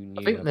to new.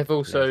 I think they've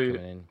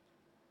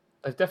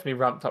definitely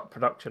ramped up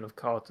production of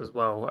cards as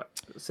well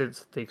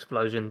since the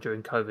explosion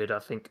during COVID. I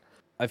think.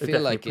 I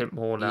feel like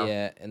more now.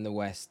 Yeah, in the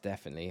West,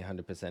 definitely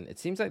 100%. It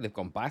seems like they've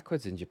gone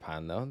backwards in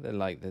Japan though. They're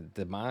like the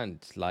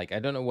demand. Like I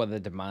don't know whether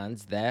the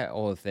demand's there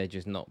or if they're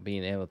just not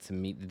being able to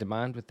meet the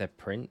demand with their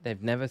print.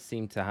 They've never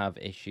seemed to have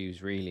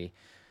issues really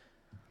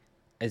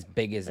as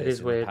big as this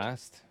in the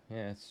past.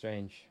 Yeah, it's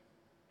strange.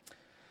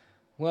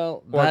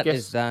 Well, that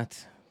is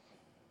that.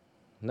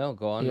 No,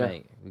 go on,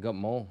 mate. We got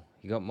more.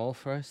 You got more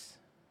for us?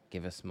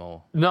 Give us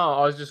more. No,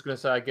 I was just gonna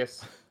say, I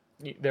guess.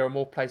 There are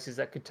more places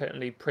that could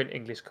technically print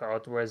English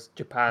cards, whereas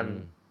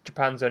Japan's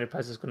the only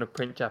place that's going to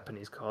print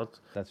Japanese cards.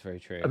 That's very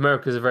true.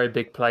 America's a very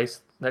big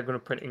place. They're going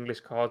to print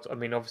English cards. I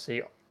mean,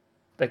 obviously,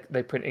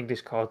 they print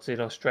English cards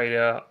in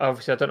Australia.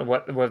 Obviously, I don't know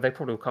whether they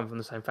probably will come from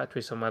the same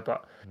factory somewhere,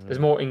 but there's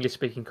more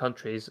English-speaking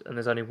countries, and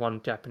there's only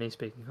one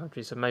Japanese-speaking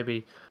country, so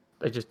maybe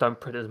they just don't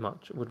print as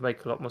much. It would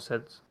make a lot more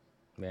sense.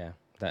 Yeah,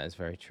 that is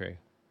very true.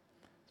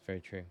 It's very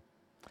true.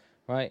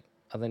 Right,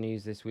 other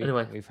news this week.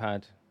 Anyway.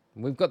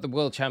 We've got the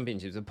World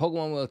Championships. The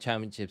Pokemon World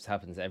Championships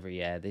happens every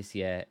year. This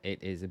year,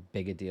 it is a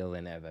bigger deal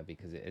than ever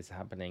because it is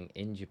happening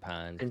in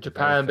Japan. In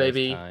Japan,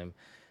 baby. Time.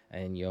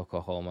 in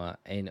Yokohama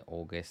in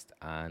August,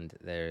 and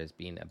there has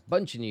been a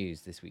bunch of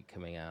news this week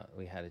coming out.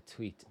 We had a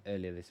tweet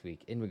earlier this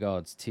week in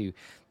regards to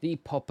the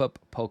pop-up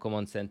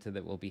Pokemon Center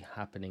that will be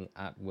happening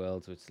at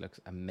Worlds, which looks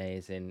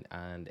amazing,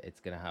 and it's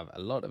going to have a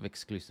lot of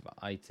exclusive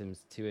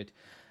items to it.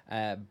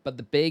 But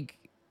the big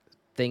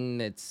thing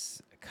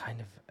that's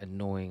kind of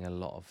annoying a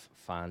lot of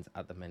fans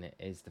at the minute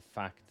is the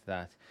fact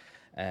that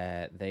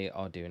they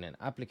are doing an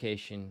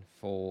application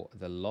for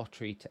the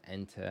lottery to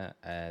enter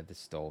the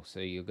store. So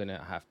you're going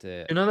to have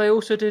to... They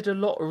also did a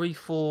lottery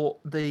for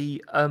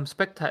the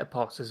spectator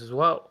passes as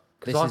well.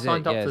 Because I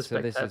signed up for the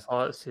spectator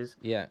passes.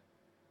 Yeah.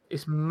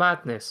 It's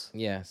madness.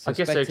 Yeah. So I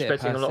guess they're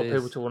expecting a lot of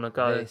people to want to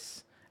go.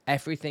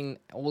 Everything,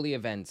 all the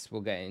events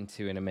we'll get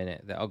into in a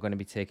minute that are going to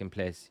be taking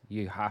place,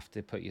 you have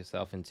to put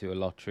yourself into a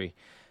lottery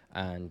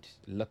and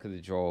look at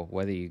the draw,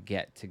 whether you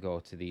get to go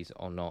to these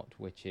or not,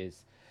 which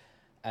is...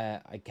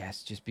 I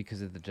guess just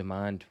because of the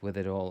demand with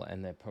it all,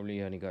 and they've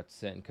probably only got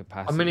certain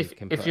capacity. I mean,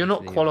 if you're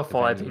not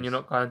qualified and you're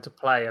not going to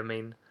play, I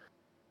mean,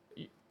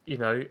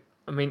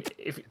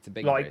 if it's a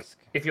big risk.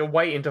 If you're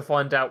waiting to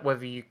find out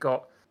whether you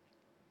got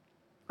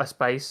a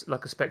space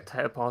like a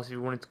spectator pass, if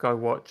you wanted to go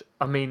watch,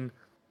 I mean,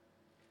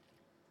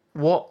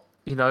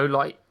 booking,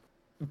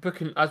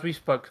 as we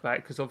spoke about,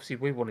 because obviously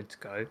we wanted to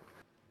go.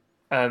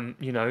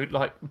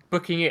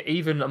 Booking it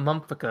even a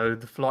month ago,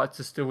 the flights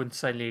are still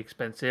insanely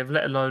expensive,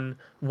 let alone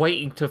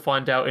waiting to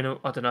find out I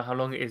don't know how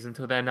long it is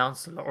until they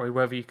announce the lottery,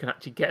 whether you can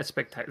actually get a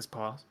spectator's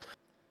pass.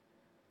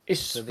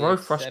 It's so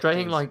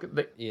frustrating.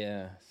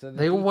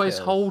 They always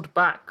hold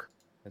back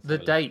the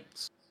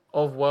dates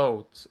of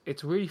Worlds.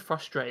 It's really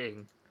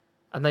frustrating.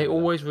 And they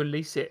always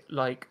release it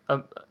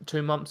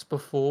 2 months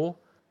before.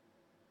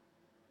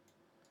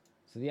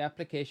 So the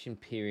application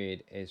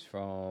period is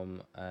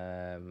from...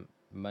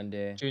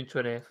 Monday, June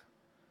 20th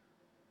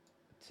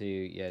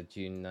to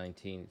June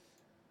 19th,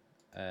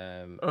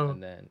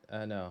 and then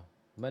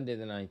Monday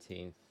the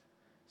 19th.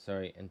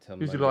 Sorry, until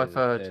Monday July the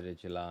 3rd of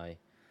July.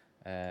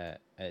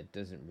 It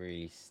doesn't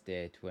really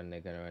state when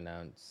they're going to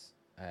announce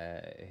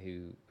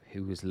who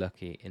was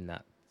lucky in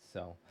that.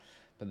 So,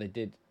 but they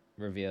did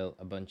reveal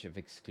a bunch of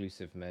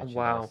exclusive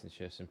merchandise and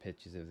show some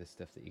pictures of the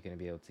stuff that you're going to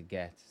be able to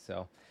get.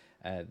 So,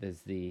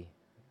 there's the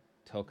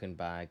token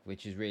bag,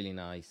 which is really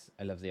nice.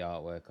 I love the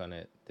artwork on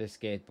it. The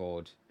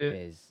skateboard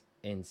is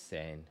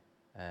insane.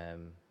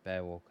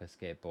 Bear Walker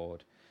skateboard.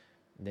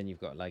 And then you've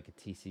got like a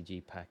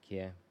TCG pack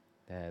here.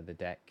 The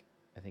deck,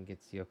 I think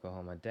it's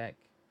Yokohama deck,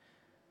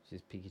 which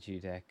is Pikachu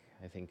deck.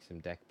 I think some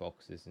deck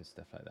boxes and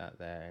stuff like that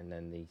there. And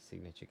then the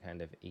signature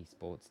kind of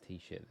esports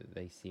t-shirt that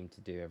they seem to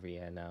do every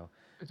year now.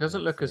 It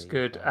doesn't look as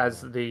good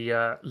as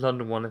the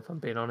London one, if I'm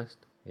being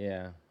honest.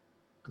 Yeah.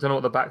 I don't know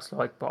what the back's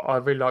like, but I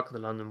really like the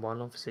London one,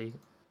 obviously.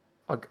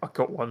 I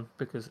got one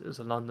because it was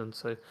in London,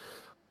 so.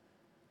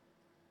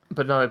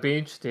 But no, it'd be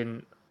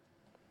interesting.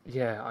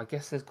 Yeah, I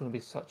guess there's going to be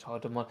such high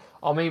demand.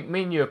 I mean,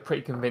 me and you are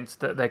pretty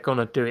convinced that they're going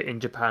to do it in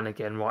Japan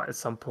again, right, at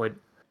some point.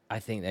 I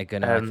think they're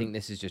going to. I think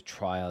this is just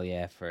trial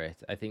year for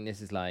it. I think this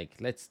is like,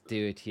 let's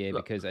do it here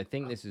because I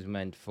think this was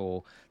meant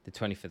for the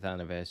 25th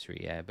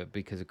anniversary, but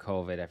because of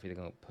COVID, everything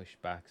got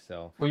pushed back.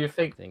 So well, I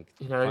think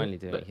finally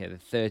doing it here.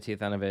 The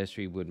 30th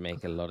anniversary would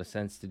make a lot of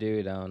sense to do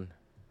it on.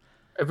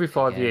 Every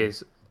 5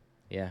 years.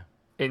 Yeah.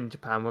 In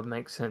Japan would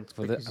make sense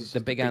for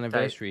the big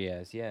anniversary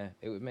years. Yeah,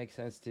 it would make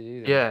sense to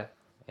do that.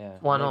 Yeah.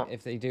 Why not?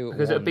 If they do it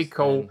because it'd be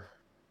cool. Then...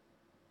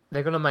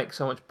 They're gonna make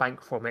so much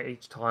bank from it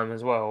each time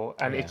as well,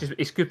 and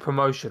it's good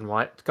promotion,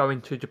 right?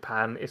 Going to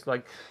Japan, it's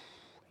like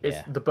it's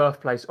the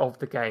birthplace of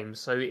the game.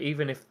 So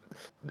even if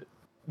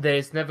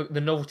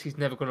the novelty's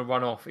never gonna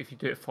run off if you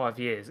do it 5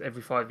 years,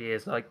 every 5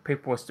 years, like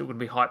people are still gonna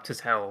be hyped as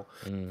hell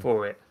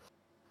for it.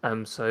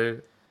 So.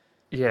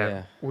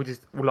 Yeah, we'll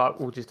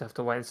just have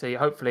to wait and see.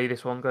 Hopefully,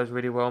 this one goes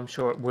really well. I'm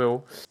sure it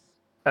will.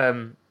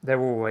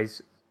 They're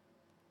always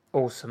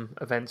awesome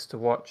events to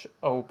watch.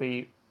 I'll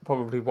be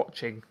probably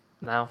watching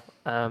now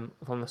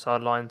from the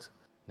sidelines.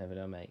 Never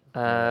know, mate.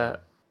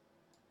 But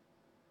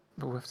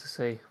we'll have to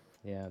see.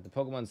 Yeah, the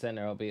Pokemon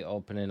Center will be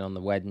opening on the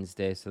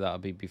Wednesday, so that'll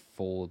be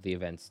before the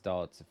event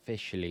starts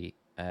officially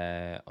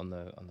on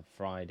the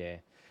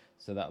Friday.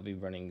 So that'll be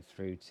running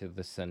through to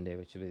the Sunday,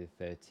 which will be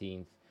the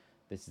 13th.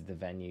 This is the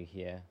venue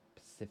here.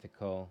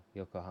 Pacifico,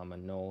 Yokohama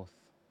North,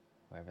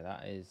 wherever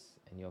that is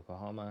in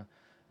Yokohama,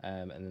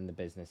 and then the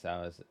business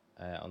hours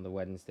on the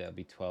Wednesday it'll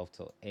be 12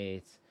 till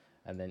 8,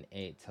 and then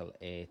 8 till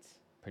 8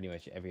 pretty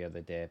much every other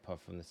day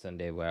apart from the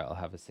Sunday where it'll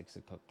have a 6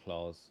 o'clock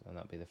close, and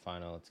that'll be the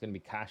final. It's going to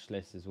be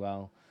cashless as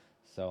well,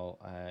 so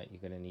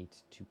you're going to need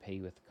to pay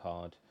with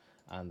card,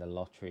 and the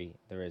lottery,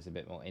 there is a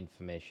bit more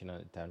information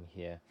on it down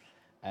here.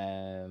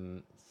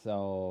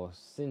 So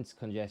since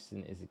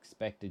congestion is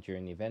expected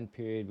during the event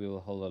period, we will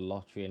hold a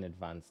lottery in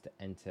advance to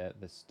enter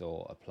the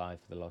store. Apply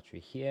for the lottery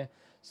here.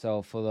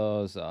 So for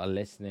those that are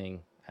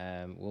listening,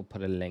 we'll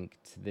put a link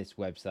to this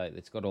website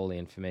that's got all the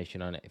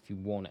information on it if you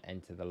want to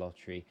enter the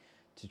lottery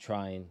to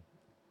try and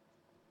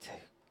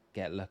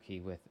get lucky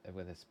with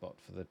a spot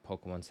for the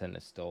Pokemon Center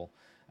store.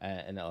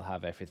 and it'll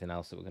have everything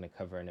else that we're going to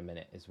cover in a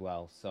minute as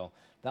well. So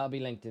that'll be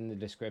linked in the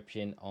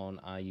description on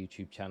our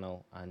YouTube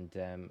channel. And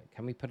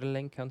can we put a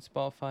link on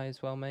Spotify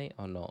as well, mate,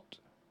 or not?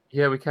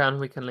 Yeah, we can.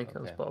 We can link it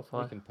on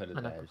Spotify. We can put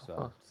it there as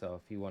well.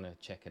 So if you want to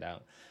check it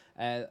out.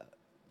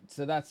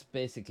 So that's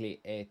basically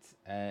it.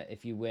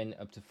 If you win,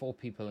 up to 4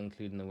 people,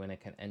 including the winner,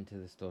 can enter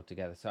the store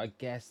together. So I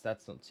guess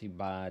that's not too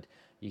bad.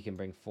 You can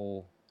bring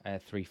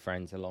 3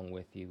 friends along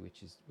with you,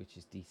 which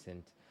is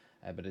decent.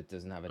 But it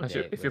doesn't have a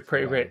date. If you're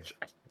pretty rich.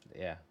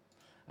 Yeah.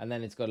 And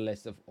then it's got a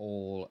list of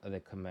all of the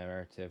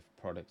commemorative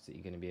products that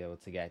you're going to be able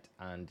to get.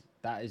 And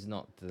that is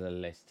not the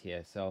list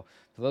here. So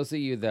for those of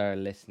you that are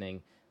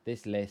listening,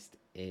 this list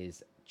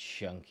is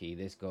chunky.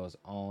 This goes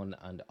on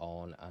and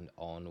on and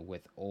on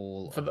with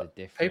all of the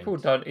different... People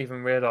don't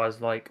even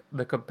realize, like,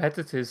 the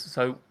competitors.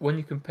 So when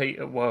you compete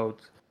at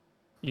Worlds,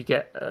 you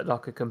get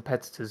like a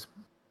competitor's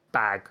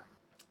bag.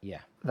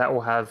 Yeah. That will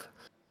have...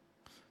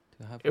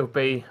 It'll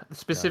be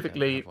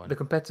specifically the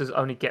competitors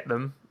only get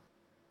them,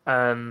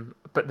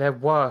 but they're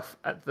worth.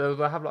 They'll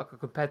have like a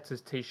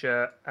competitor's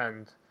t-shirt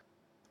and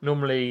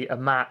normally a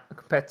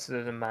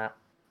competitor's mat,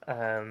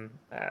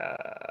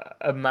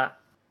 a mat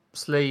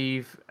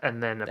sleeve,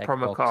 and then a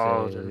promo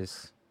card.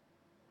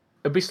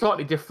 It'll be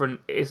slightly different.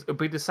 It'll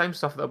be the same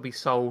stuff that'll be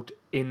sold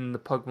in the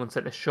Pokemon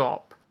Center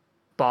shop,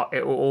 but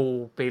it will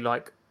all be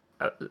like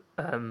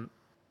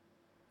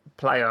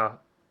player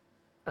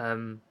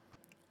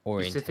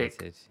orientated,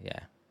 specific. Yeah.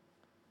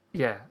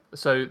 Yeah,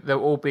 so they'll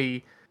all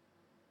be.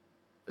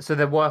 So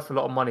they're worth a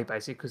lot of money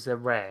basically because they're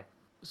rare.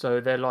 So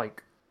they're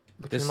like.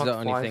 This is the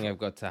only thing I've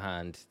got to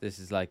hand. This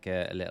is like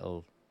a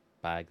little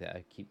bag that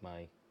I keep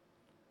my.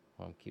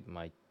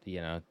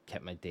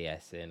 Kept my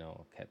DS in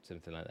or kept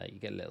something like that. You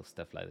get little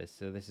stuff like this.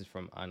 So this is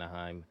from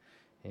Anaheim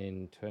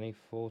in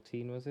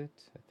 2014, was it?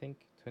 I think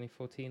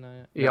 2014.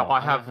 Yeah, I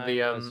have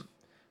Anaheim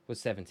was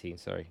 17.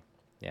 Sorry.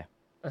 Yeah.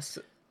 That's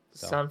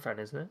San Fran,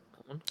 isn't it?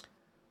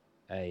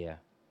 Yeah,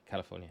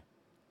 California,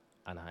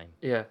 Anaheim.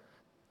 Yeah.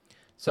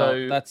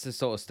 So that's the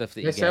sort of stuff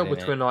that you get. They sell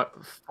between like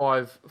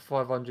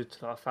 500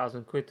 to like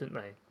 1,000 quid, didn't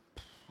they?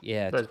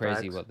 Yeah, it's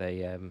crazy what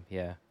they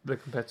The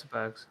competitor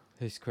bags.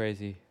 It's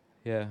crazy.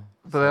 Yeah.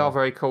 But they are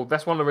very cool.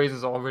 That's one of the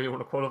reasons I really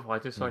want to qualify,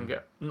 just so I can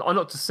get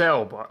not to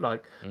sell, but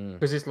like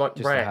because it's like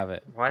just rare, to have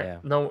it, right? Yeah.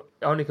 No,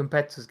 only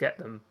competitors get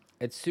them.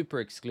 It's super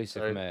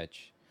exclusive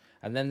merch.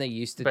 And then they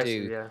used to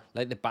do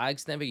like the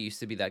bags never used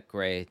to be that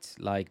great.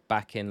 Like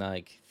back in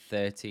like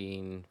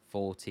 13,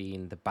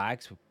 14, the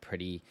bags were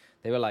pretty.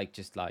 They were like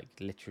just like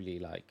literally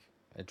like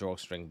a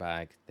drawstring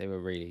bag. They were.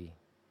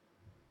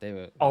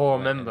 Oh, I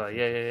remember.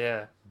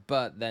 Yeah.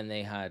 But then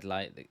they had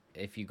like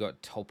if you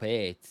got top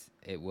 8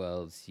 at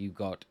Worlds, you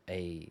got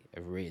a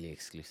really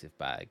exclusive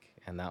bag,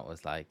 and that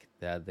was like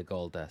the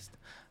gold dust.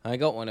 And I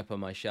got one up on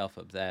my shelf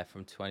up there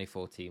from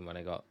 2014 when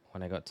I got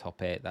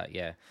top 8 that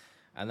year.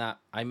 And that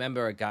I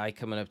remember a guy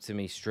coming up to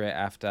me straight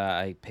after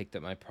I picked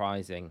up my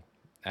prizing,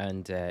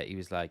 and he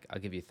was like, "I'll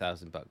give you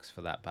 $1,000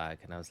 for that bag,"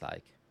 and I was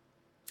like,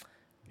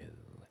 "No."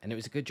 And it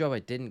was a good job I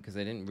didn't, because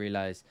I didn't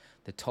realize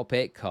the top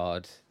 8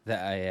 card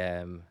that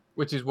I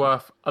which is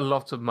worth a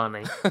lot of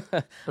money.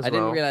 I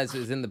didn't realize it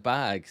was in the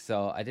bag,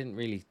 so I didn't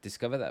really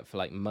discover that for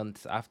like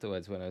months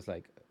afterwards when I was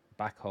like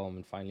back home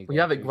and finally. Well,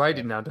 you have it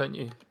graded now, don't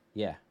you?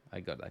 Yeah, I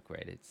got that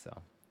graded,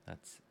 so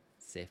that's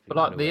safe. But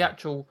like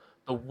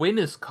the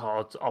winners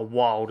cards are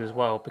wild as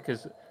well,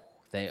 because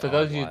for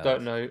those of you who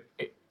don't know,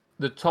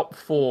 the top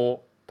 4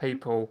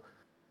 people,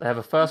 they have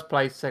a first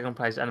place, second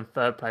place, and a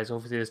third place.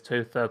 Obviously, there's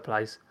 2 third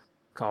place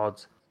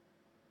cards.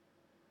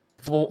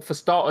 For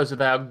starters,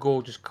 they are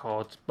gorgeous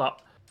cards,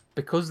 but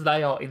because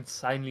they are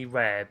insanely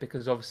rare,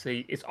 because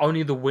obviously it's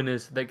only the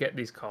winners that get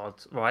these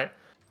cards, right?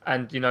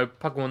 And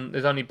Pokemon,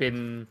 has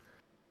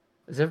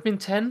there been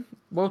 10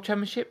 World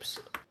Championships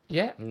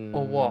yet,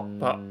 or what?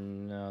 But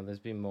no, there's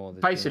been more.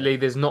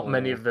 There's not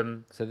many of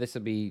them. So this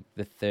will be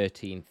the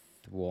 13th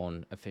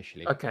one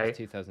officially. Okay.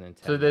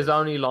 2010. So there's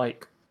only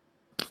like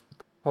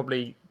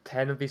probably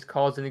 10 of these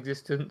cards in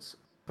existence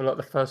for like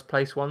the first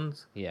place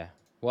ones. Yeah.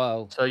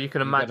 Well. So you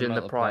can imagine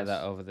the price.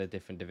 That over the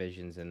different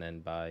divisions and then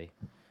by.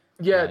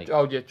 Yeah.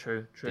 Like, yeah.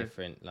 True.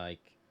 Different like.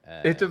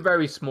 It's a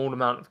very small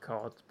amount of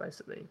cards,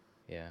 basically.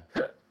 Yeah.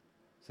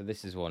 So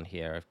this is one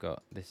here.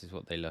 This is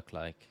what they look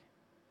like.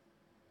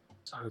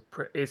 So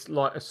pretty. It's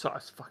like it's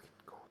fucking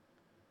cool.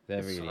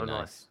 They're really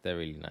nice. They're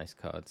really nice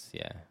cards.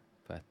 Yeah.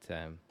 But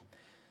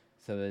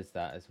so there's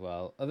that as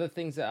well. Other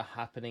things that are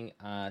happening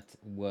at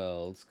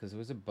Worlds, because there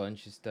was a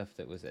bunch of stuff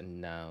that was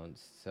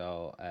announced.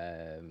 So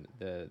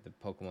the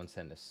Pokemon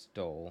Center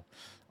store.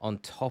 On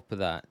top of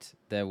that,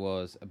 there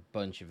was a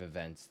bunch of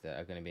events that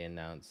are going to be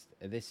announced.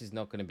 This is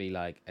not going to be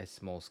like a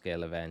small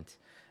scale event.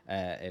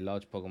 A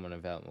large Pokemon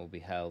event will be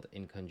held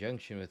in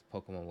conjunction with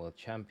Pokemon World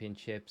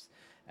Championships.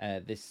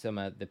 This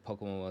summer, the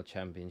Pokemon World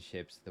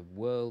Championships, the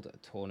World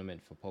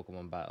Tournament for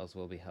Pokemon Battles,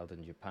 will be held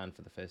in Japan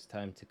for the first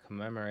time. To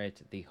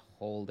commemorate the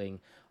holding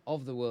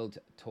of the World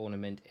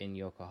Tournament in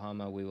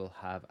Yokohama, we will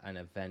have an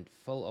event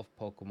full of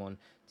Pokemon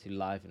to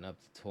liven up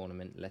the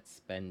tournament. Let's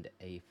spend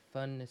a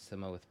fun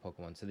summer with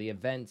Pokemon. So the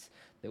events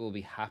that will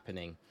be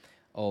happening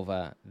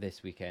over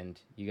this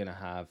weekend. You're going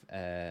to have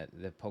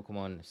the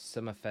Pokemon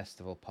Summer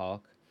Festival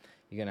Park.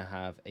 You're going to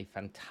have a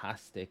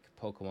fantastic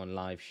Pokemon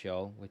live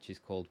show, which is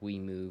called We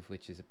Move,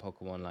 which is a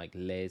Pokemon like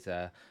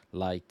laser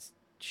light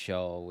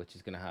show, which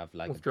is going to have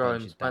like With a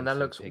bunch of drones, man, that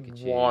dancing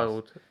looks Pikachus.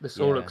 wild. This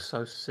all Yeah. looks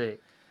so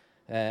sick.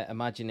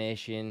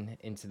 Imagination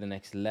into the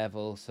next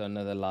level, so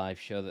another live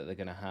show that they're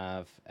going to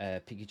have.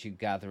 Pikachu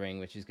Gathering,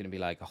 which is going to be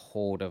like a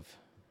horde of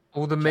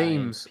all the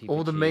memes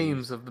of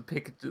the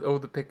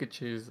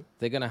Pikachus.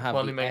 They're going to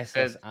have the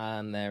SS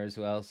Anne there as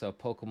well, so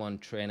Pokemon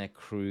Trainer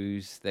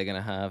Cruise they're going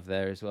to have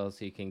there as well,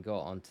 so you can go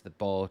onto the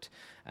boat.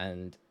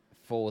 And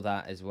for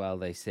that as well,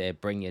 they say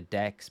bring your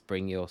decks,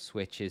 bring your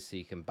switches, so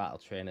you can battle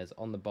trainers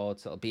on the board.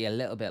 So it'll be a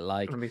little bit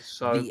like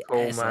the cool,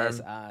 SS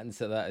man. Anne,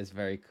 so that is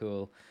very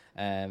cool.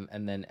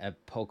 And then a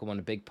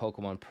big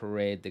Pokemon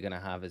parade they're going to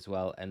have as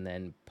well. And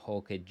then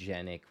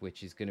Pokegenic,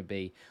 which is going to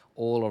be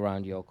all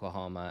around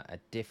Yokohama at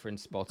different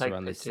spots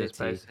around the city,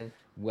 basically,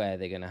 where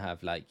they're going to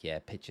have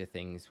picture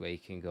things where you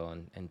can go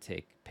and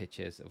take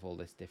pictures of all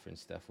this different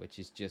stuff, which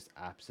is just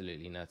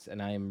absolutely nuts.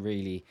 And I am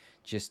really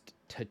just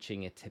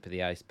touching a tip of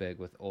the iceberg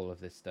with all of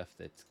this stuff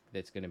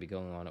that's going to be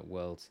going on at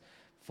Worlds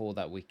for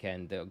that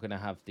weekend. They're going to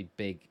have the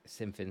big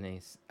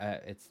symphonies.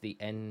 It's the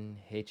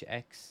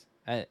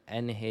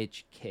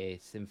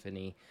NHK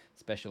Symphony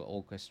Special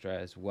Orchestra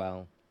as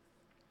well.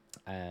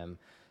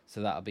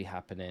 So that'll be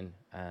happening.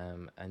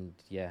 And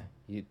yeah,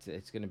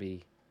 it's gonna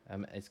be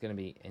insane. It's gonna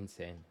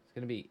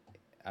be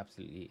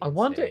absolutely insane. I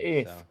wonder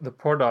if the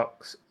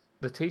products,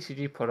 the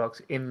TCG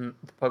products in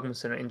the Pokemon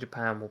Center in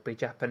Japan will be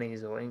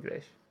Japanese or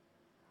English.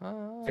 I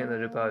think they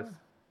do both.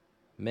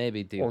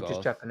 Maybe do both. Or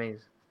just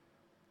Japanese.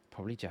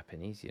 Probably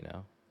Japanese, you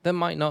know. They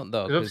might not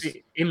though. Because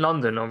obviously in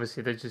London,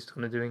 obviously they're just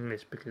going to do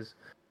English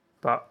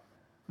but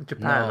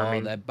Japan, I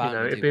mean, it'd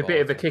be a bit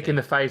of a kick in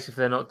the face if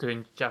they're not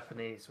doing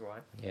Japanese,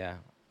 right? Yeah,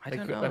 I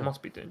don't know. They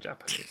must be doing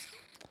Japanese.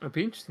 It'd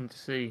be interesting to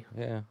see.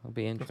 Yeah, it'll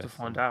be interesting to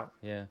find out.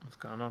 Yeah, what's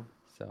going on.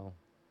 So,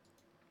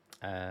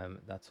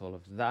 that's all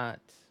of that,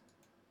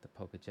 the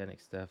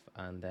Pokegenic stuff,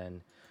 and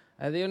then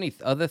the only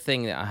other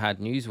thing that I had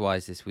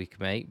news-wise this week,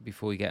 mate,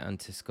 before we get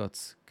onto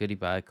Scott's goodie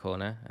bag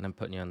corner, and I'm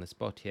putting you on the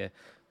spot here,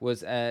 was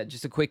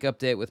just a quick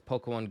update with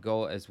Pokemon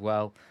Go as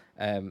well.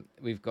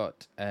 We've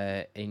got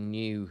a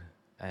new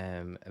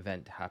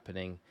event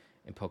happening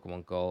in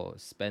Pokemon Go.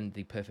 Spend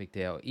the perfect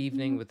day or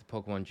evening with the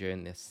Pokemon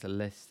during the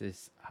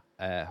Celestis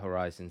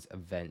Horizons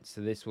event.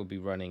 So this will be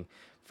running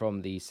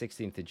from the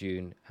 16th of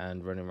June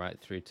and running right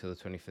through till the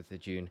 25th of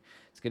June.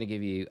 It's going to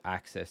give you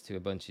access to a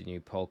bunch of new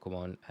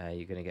Pokemon.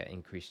 You're going to get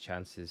increased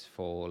chances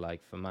for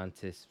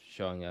Mantis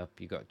showing up.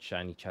 You got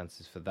shiny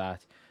chances for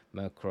that.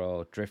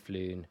 Murkrow,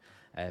 Drifloon,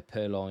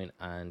 Purloin,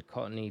 and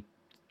Cottony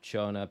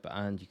showing up,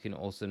 and you can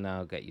also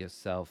now get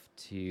yourself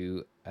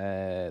to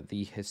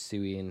the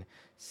Hisuian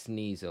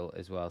Sneasel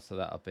as well, so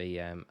that'll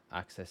be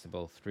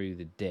accessible through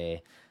the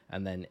day,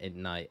 and then at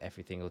night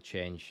everything will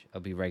change. It'll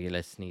be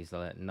regular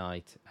Sneasel at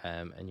night,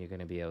 and you're going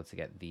to be able to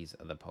get these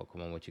other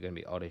Pokemon, which are going to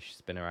be Oddish,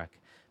 Spinarak,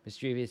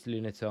 Mischievous,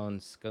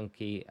 Lunatone,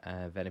 Skunky,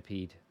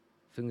 Venipede,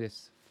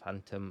 Fungus,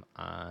 Phantom,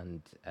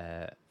 and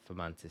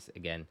Fomantis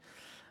again.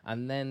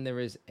 And then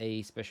there is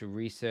a special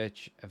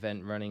research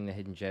event running, the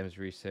Hidden Gems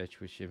research,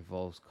 which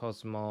involves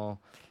Cosmo.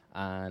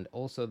 And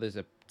also there's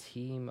a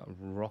Team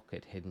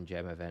Rocket Hidden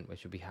Gem event,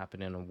 which will be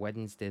happening on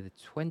Wednesday the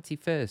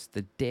 21st,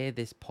 the day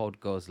this pod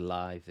goes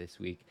live this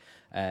week,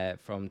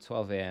 from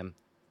 12 a.m.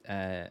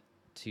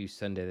 To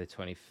Sunday the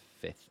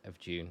 25th of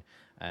June.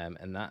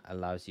 And that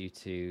allows you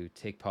to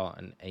take part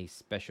in a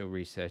special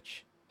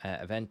research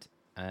event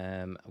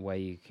where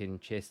you can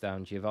chase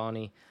down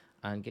Giovanni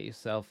and get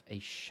yourself a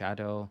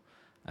Shadow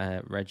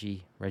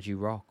Reggie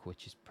Rock,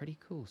 which is pretty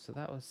cool. So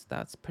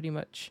that's pretty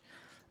much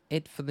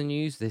it for the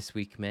news this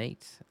week,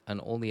 mate, and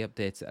all the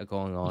updates that are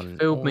going on.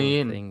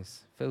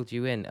 Filled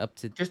you in up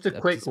to just a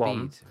quick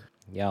one.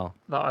 Yeah,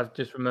 that I've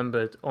just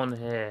remembered on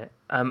here.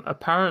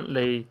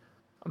 Apparently,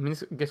 I mean,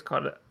 this I guess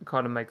kind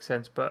of makes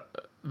sense,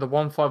 but the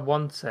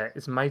 151 set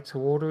is made to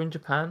order in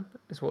Japan.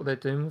 Is what they're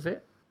doing with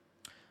it.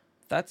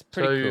 That's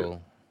pretty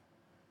cool.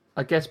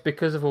 I guess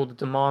because of all the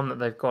demand that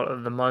they've got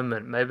at the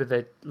moment, maybe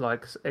they I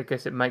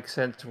guess it makes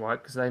sense,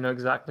 right? Because they know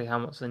exactly how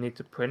much they need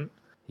to print.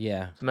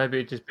 Yeah. So maybe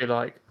it'd just be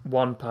like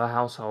one per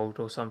household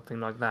or something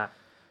like that.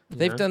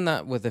 They've done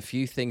that with a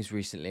few things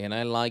recently, and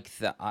I like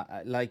that.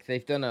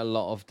 They've done a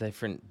lot of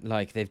different,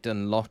 they've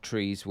done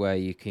lotteries where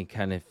you can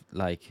kind of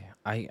I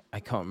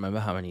can't remember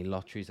how many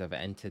lotteries I've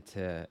entered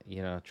to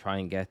try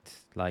and get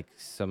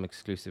some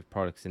exclusive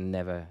products and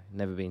never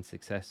been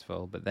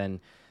successful. But then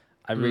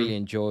I really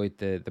enjoyed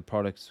the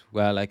products.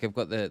 Well, I've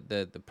got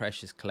the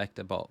Precious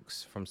Collector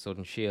box from Sword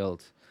and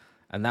Shield,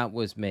 and that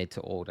was made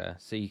to order,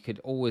 so you could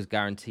always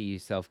guarantee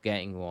yourself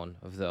getting one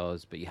of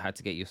those. But you had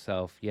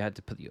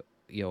to put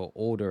your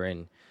order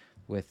in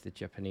with the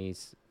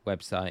Japanese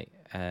website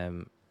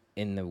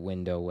in the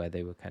window where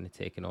they were kind of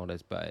taking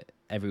orders. But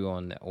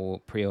everyone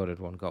that pre-ordered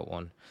one got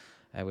one,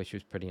 which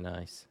was pretty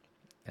nice.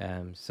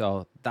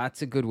 So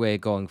that's a good way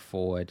going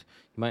forward.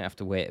 You might have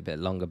to wait a bit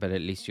longer, but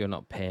at least you're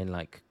not paying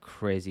like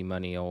crazy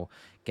money or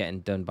getting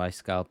done by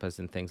scalpers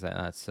and things like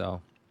that.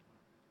 So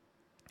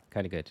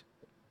kind of good.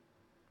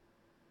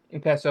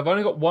 Okay, so I've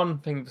only got one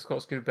thing for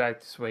Scott's Good Bag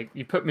this week.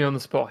 You put me on the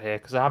spot here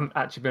because I haven't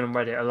actually been on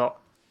Reddit a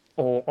lot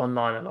or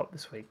online a lot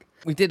this week.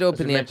 We did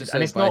open the mentioned,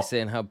 and episode it's by not.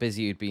 saying how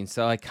busy you'd been,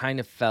 so I kind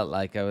of felt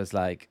like I was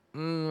like,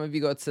 "Have you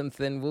got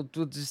something? We'll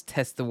just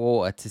test the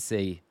water to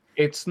see."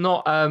 It's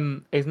not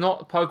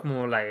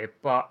Pokemon related,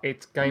 but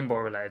it's Game Boy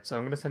related. So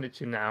I'm gonna send it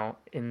to you now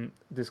in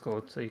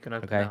Discord so you can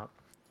open it Okay,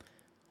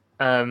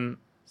 up.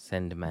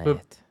 send me But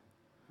it.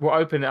 we'll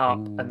open it up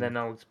and Ooh. then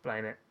I'll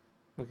explain it.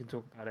 We can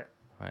talk about it.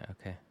 Right.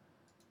 Okay.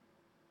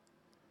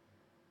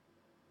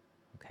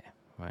 Okay.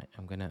 Right.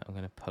 I'm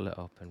gonna pull it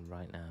open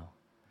right now.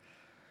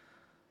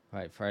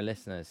 Right, for our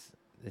listeners,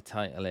 the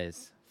title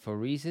is For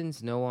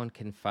Reasons No One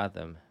Can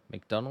Fathom,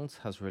 McDonald's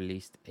has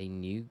released a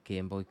new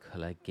Game Boy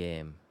Color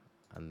game.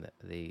 And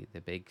the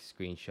big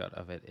screenshot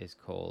of it is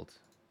called,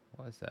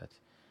 what is that?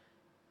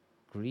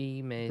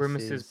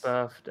 Grimace's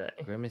birthday.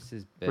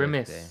 Grimace's birthday.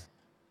 Grimace.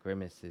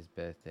 Grimace's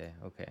birthday.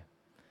 Okay.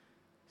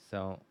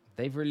 So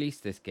they've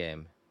released this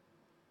game.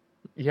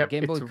 Yep,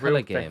 Game Boy it's a Color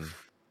real game. thing.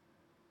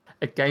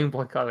 A Game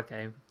Boy Color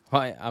game.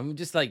 Right, I'm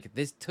just like,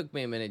 this took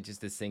me a minute just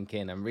to sink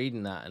in. I'm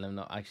reading that and I'm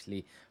not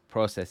actually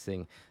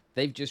processing.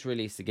 They've just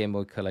released a Game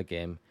Boy Color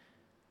game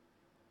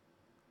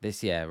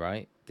this year,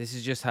 right? This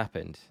has just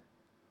happened.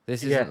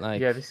 This isn't like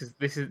this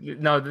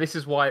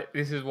is why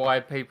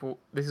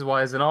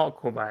there's an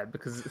article about it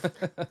because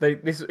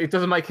it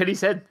doesn't make any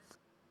sense.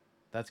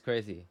 That's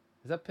crazy.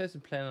 Is that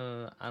person playing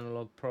on an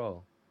Analog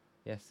Pro?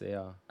 Yes, they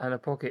are. And a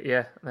Pocket,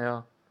 yeah, they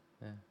are.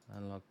 Yeah,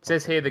 Analog. It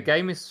says here the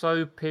game is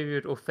so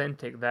period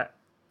authentic that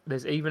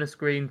there's even a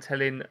screen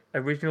telling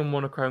original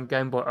monochrome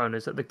Game Boy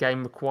owners that the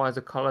game requires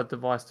a color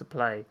device to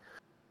play.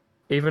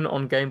 Even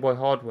on Game Boy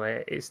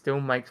hardware, it still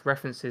makes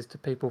references to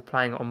people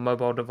playing on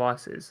mobile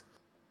devices.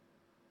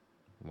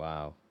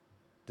 Wow.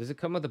 Does it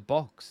come with a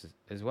box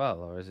as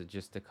well, or is it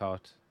just a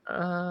cart?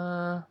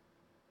 I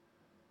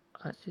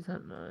actually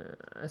don't know.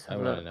 Let's have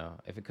I a look. want to know.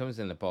 If it comes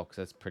in a box,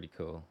 that's pretty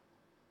cool.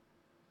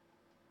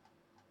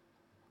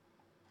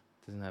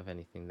 Doesn't have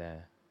anything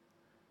there.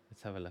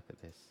 Let's have a look at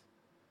this.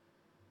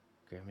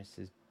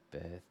 Grimace's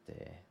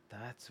birthday.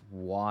 That's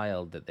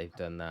wild that they've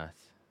done that.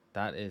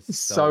 That is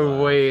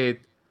so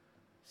weird.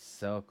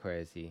 So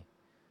crazy.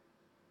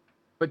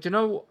 But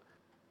you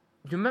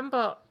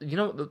remember,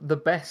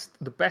 the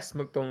best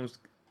McDonald's.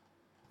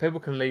 People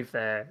can leave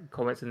their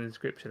comments in the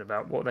description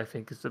about what they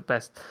think is the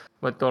best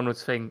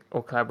McDonald's thing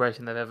or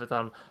collaboration they've ever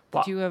done.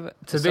 But Did you ever,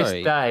 this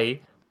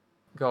day,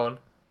 go on.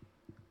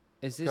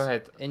 Is this go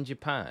ahead. In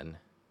Japan?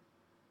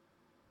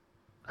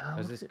 Or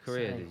is this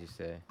Korea? Say? Did you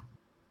say?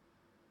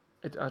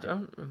 I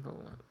don't remember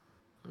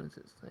what does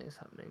it say is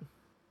happening.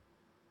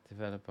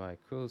 Developed by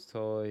Cruel's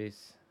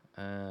Toys.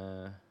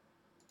 Don't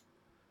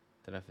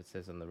know if it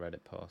says on the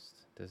Reddit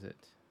post. Does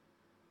it?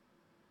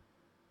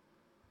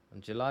 On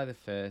July the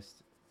 1st.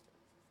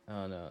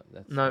 Oh no,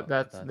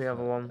 that's the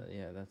other one.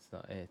 Yeah, that's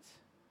not it.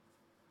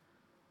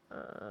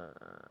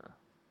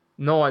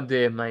 No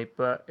idea, mate,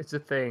 but it's a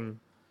thing.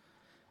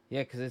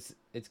 Yeah, because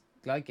it's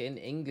like in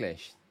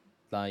English,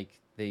 like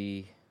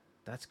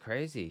that's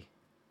crazy.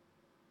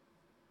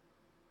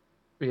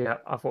 Yeah,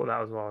 I thought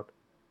that was wild.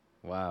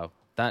 Wow,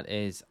 that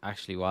is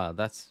actually wild.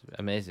 That's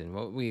amazing.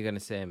 What were you gonna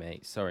say,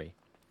 mate? Sorry,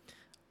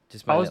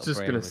 I was just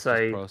gonna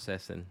say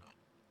processing.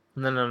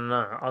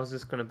 No. I was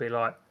just gonna be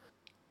like,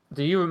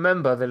 do you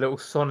remember the little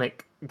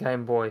Sonic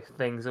Game Boy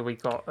things that we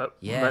got at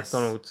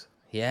McDonald's?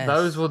 Yes.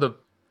 Those were the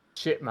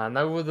shit, man.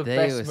 They were the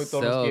best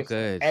McDonald's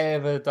gifts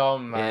ever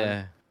done, man.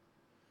 Yeah.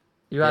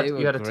 You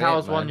had a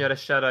Tails one, you had a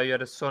Shadow, you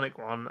had a Sonic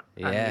one,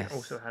 and you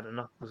also had a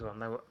Knuckles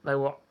one. They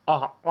were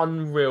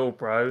unreal,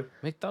 bro.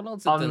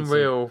 McDonald's have done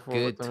some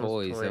good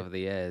toys over the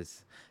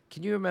years.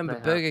 Can you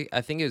remember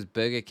I think it was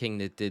Burger King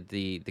that did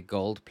the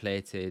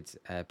gold-plated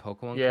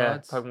Pokemon cards? Yeah,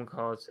 Pokemon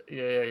cards.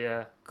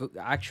 Yeah.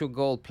 Actual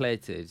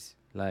gold-plated.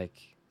 Like,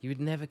 you would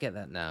never get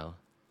that now.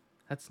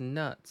 That's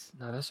nuts.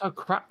 No, they're so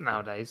crap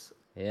nowadays.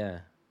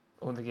 Yeah.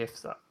 All the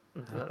gifts that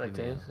they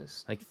do.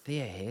 Like,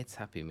 Thea hates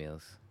Happy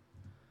Meals.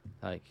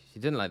 Like, she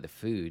didn't like the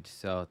food,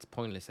 so it's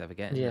pointless ever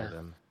getting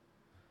them.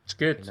 It's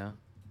good. You know?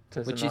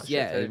 Which is,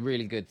 a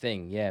really good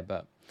thing, yeah,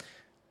 but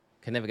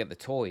can never get the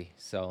toy,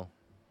 so...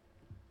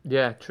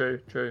 Yeah, true.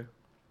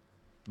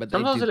 But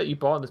sometimes they let you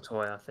buy the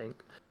toy, I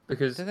think.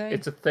 Because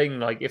it's a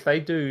thing, like, if they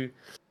do...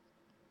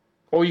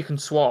 Or you can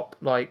swap,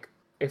 like,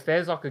 if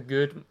there's, like, a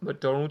good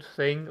McDonald's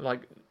thing,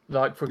 like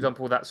for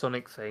example, that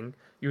Sonic thing,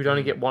 you would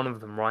only get one of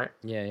them, right?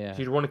 Yeah. So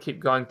you'd want to keep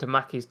going to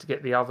Mackey's to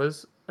get the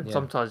others, and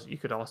sometimes you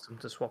could ask them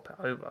to swap it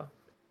over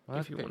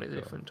if you wanted a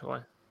different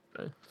toy.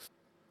 So.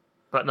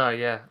 But no,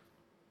 yeah.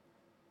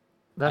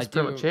 That's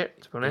pretty much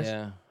it, to be honest.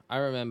 Yeah, I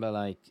remember,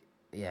 like,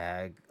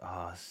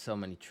 so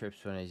many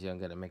trips when I was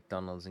younger to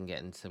McDonald's and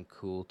getting some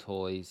cool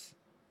toys.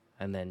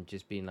 And then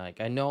just being like,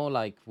 I know,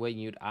 like, when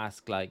you'd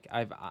ask, like,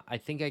 I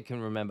think I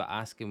can remember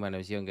asking when I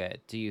was younger,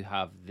 do you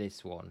have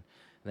this one?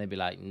 and they'd be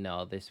like,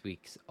 no, this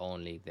week's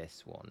only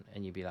this one,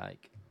 and you'd be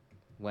like,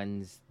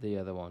 when's the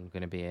other one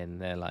going to be in?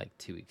 They're like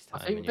 2 weeks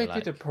time. I think and they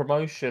did a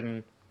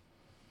promotion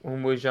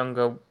when we was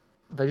younger.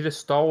 They did a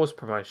Star Wars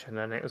promotion,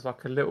 and it was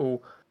like a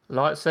little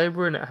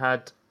lightsaber,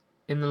 and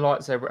in the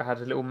lightsaber it had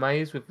a little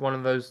maze with one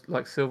of those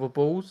like silver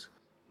balls.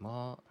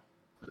 What?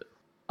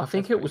 I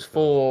think it was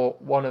for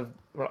one of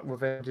like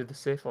Revenge of the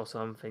Sith or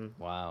something.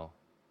 Wow.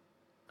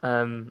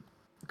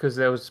 Because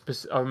there was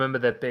I remember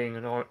there being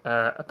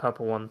a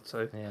purple one,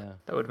 so yeah,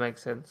 that would make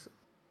sense.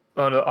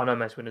 I know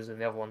Mace Windu's in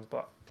the other ones,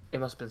 but it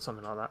must have been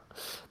something like that.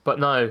 But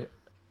no,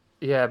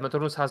 yeah,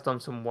 McDonald's has done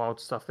some wild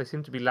stuff. They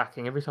seem to be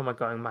lacking every time I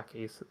go in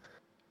Mackey's.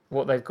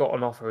 What they've got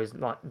on offer is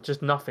like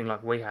just nothing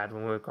like we had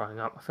when we were growing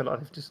up. I feel like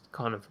they've just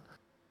kind of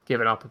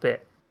given up a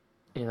bit.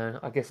 You know,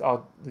 I guess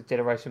the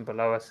generation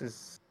below us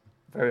is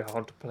very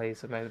hard to please,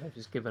 so maybe they've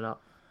just given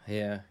up.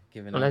 Yeah,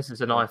 given Unless up.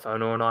 It's an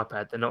iPhone or an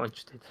iPad, they're not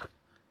interested.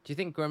 Do you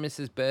think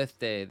Grimace's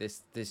birthday,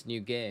 this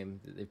new game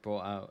that they've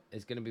brought out,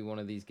 is going to be one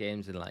of these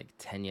games in like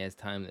 10 years'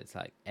 time that's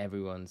like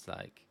everyone's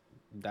like,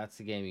 that's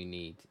the game you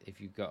need.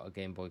 If you've got a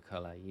Game Boy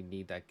Color, you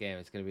need that game.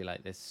 It's going to be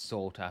like this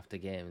sought after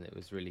game that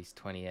was released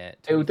 28.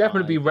 It will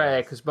definitely be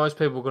rare because most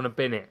people are going to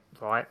bin it,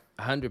 right?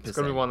 100%. It's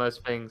going to be one of those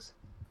things.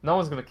 No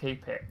one's going to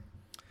keep it.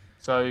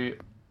 So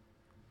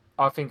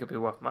I think it'd be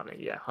worth money.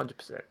 Yeah,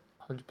 100%.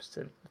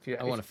 100%.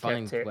 I want to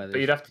find it, but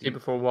you'd have to keep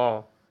it for a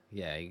while.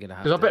 Yeah, you're gonna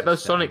have. Because I bet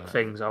those Sonic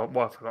things are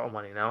worth a lot of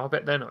money now. I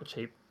bet they're not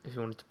cheap if you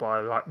wanted to buy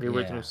like the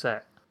original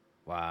set.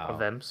 Wow. Of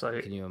them.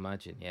 So can you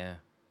imagine? Yeah.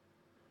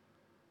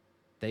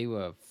 They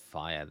were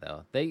fire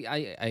though.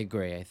 I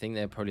agree. I think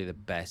they're probably the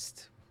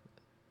best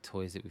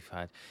toys that we've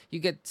had.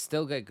 You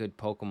still get good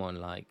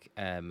Pokemon like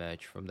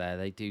merch from there.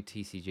 They do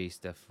TCG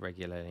stuff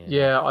regularly.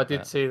 Yeah, I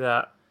did see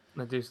that.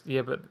 They do,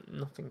 yeah, but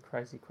nothing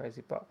crazy.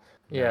 But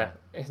yeah,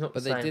 it's not.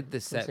 But they did the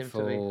set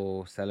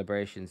for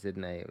celebrations,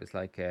 didn't they? It was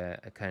like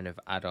a kind of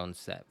add-on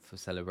set for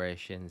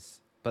celebrations.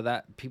 But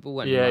that people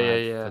went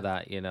mad for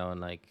that, you know, and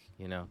like,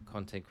 you know,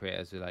 content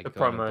creators were like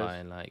going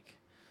and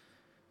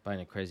buying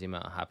a crazy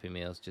amount of Happy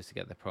Meals just to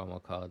get the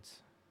promo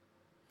cards.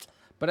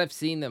 But I've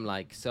seen them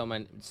like so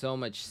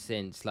much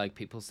since, like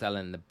people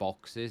selling the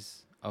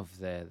boxes of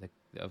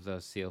of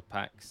those sealed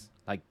packs,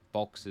 like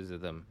boxes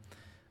of them.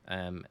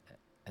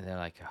 And they're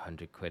like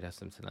 £100 or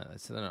something like that.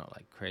 So they're not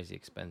like crazy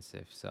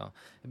expensive. So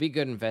it'd be a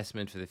good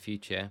investment for the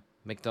future.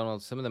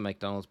 McDonald's, some of the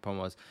McDonald's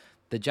promos,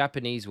 the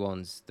Japanese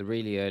ones, the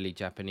really early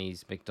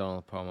Japanese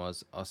McDonald's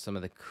promos are some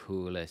of the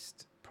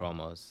coolest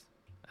promos.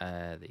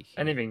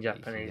 Anything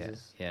Japanese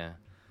is. Yeah.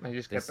 They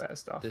just get better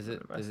stuff. There's a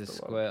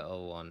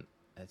Squirtle one.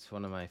 It's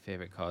one of my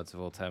favorite cards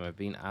of all time. I've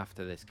been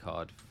after this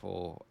card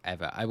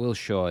forever. I will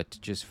show it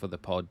just for the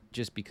pod,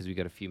 just because we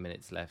got a few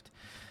minutes left.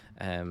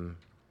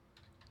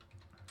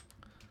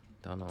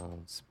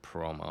 Donald's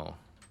promo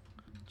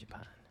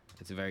Japan.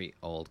 It's a very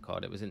old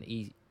card. It was an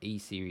E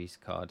series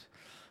card.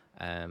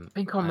 I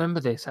think I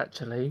remember this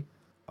actually.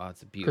 Oh,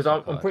 it's a beautiful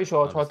card. Because I'm pretty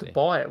sure I tried to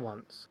buy it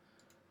once,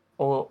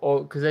 or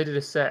because they did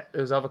a set.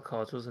 There was other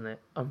cards, wasn't it?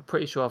 I'm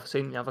pretty sure I've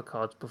seen the other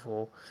cards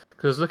before.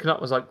 Because I was looking up,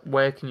 I was like,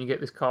 where can you get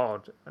this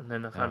card? And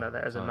then I found out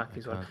that there's a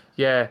Mackey's one.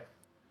 Yeah.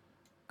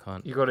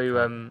 Can't. You got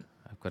to.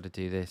 I've got to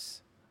do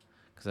this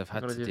because I've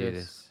had to do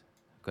this.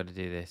 I've got to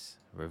do this.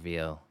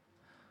 Reveal.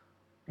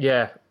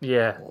 Yeah,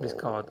 this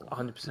card,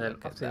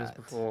 100%. I've seen this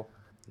before.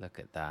 Look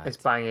at that. It's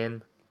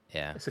banging.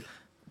 Yeah.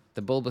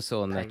 The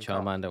Bulbasaur and the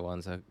Charmander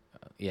ones are,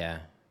 yeah.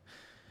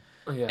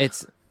 Oh, yeah.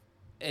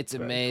 It's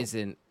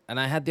amazing. Cool. And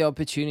I had the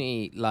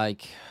opportunity,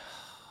 like,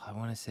 I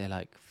want to say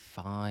like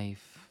 5-6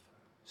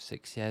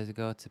 years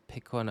ago to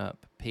pick one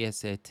up,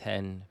 PSA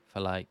 10 for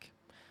like,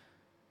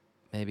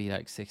 maybe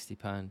like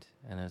 £60.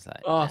 And I was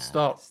like, oh,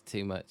 stop. It's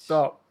too much.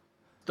 Stop.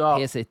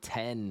 PSA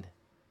 10.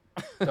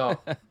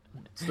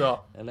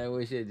 Stop. And I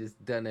wish I'd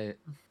just done it.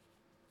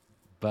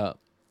 But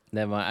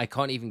never mind. I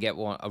can't even get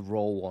a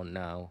raw one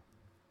now.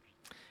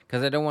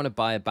 Because I don't want to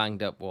buy a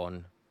banged up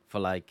one for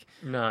like,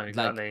 no,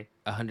 exactly.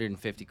 like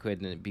 £150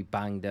 and it'd be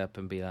banged up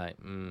and be like,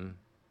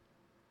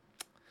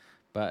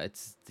 But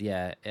it's,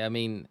 yeah, I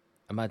mean,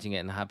 imagine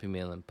getting a Happy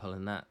Meal and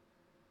pulling that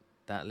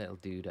little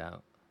dude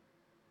out.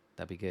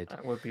 That'd be good.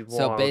 That would be wild.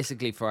 So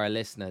basically, for our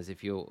listeners,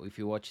 if you're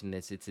watching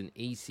this, it's an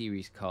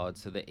E-series card.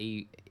 So the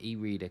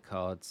e-reader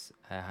cards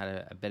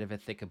had a bit of a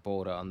thicker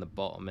border on the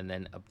bottom and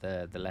then up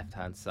the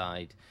left-hand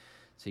side.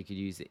 So you could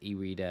use the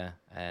e-reader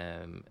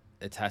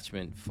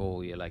attachment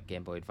for your like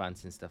Game Boy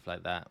Advance and stuff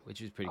like that,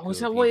 which was pretty cool.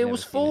 Is that what it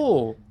was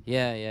for?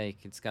 Yeah, you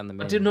could scan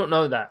them in. I did not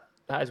know that.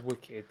 That is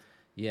wicked.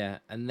 Yeah,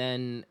 and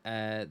then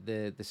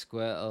the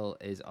Squirtle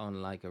is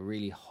on like a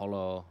really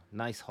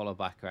nice hollow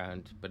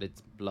background, but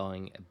it's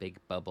blowing a big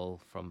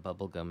bubble from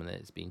bubblegum that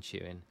it's been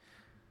chewing,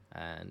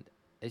 and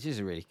it's just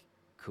a really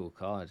cool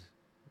card.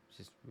 It's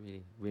just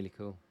really, really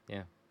cool.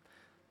 Yeah.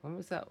 When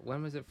was that?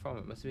 When was it from?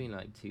 It must have been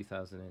like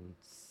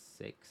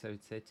 2006. I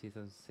would say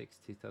 2006,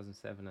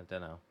 2007. I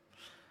don't know.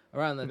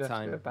 Around that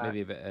time,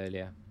 maybe a bit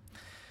earlier.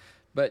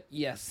 But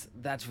yes,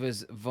 that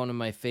was one of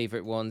my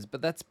favorite ones.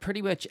 But that's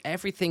pretty much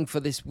everything for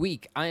this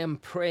week. I am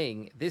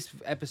praying this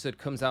episode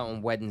comes out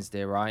on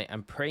Wednesday, right?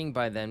 I'm praying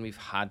by then we've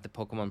had the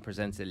Pokemon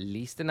Presents at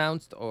least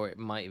announced, or it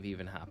might have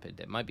even happened.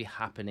 It might be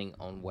happening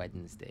on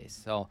Wednesday.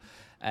 So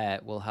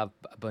we'll have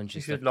a bunch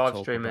of stuff to talk about.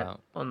 You should live stream it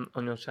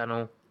on your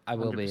channel. 100%. I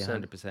will be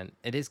 100%.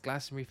 It is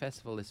Glastonbury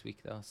Festival this week,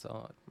 though,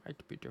 so it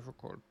might be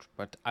difficult.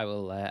 But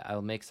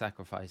I'll make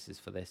sacrifices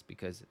for this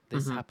because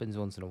this happens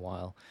once in a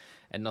while,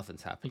 and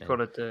nothing's happening. You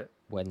gotta do it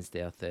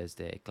Wednesday or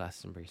Thursday at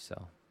Glastonbury.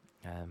 So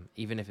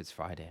even if it's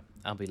Friday,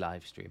 I'll be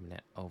live streaming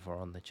it over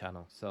on the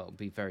channel. So it'll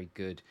be very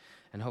good,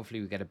 and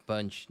hopefully we get a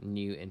bunch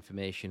new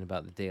information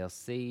about the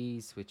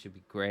DLCs, which would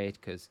be great.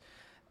 Because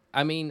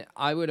I mean,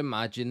 I would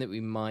imagine that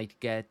we might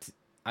get.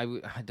 I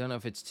don't know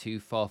if it's too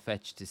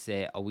far-fetched to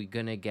say, are we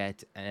going to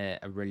get a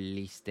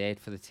release date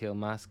for the Teal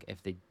Mask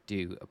if they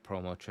do a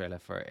promo trailer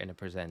for it in a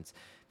Presents?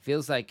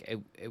 Feels like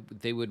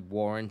they would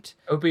warrant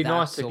it would be that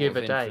nice to give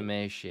a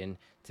information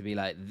to be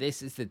like,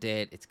 this is the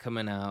date, it's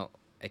coming out,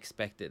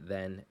 expect it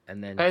then,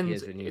 and then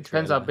here's a new It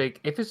depends trailer. how big.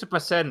 If it's a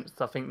Presents,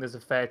 I think there's a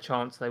fair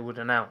chance they would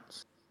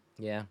announce.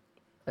 Yeah.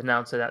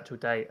 Announce an actual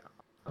date.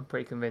 I'm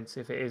pretty convinced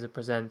if it is a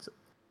Presents.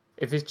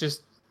 If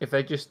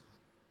they just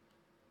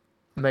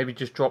maybe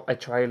just drop a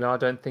trailer, I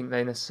don't think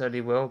they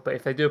necessarily will. But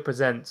if they do a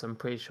Presents, I'm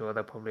pretty sure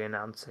they'll probably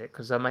announce it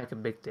because they'll make a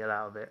big deal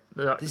out of it.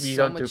 You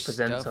don't do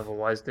Presents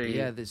otherwise, do you?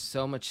 Yeah, there's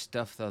so much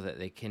stuff though that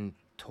they can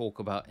talk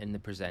about in the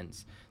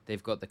Presents.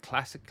 They've got the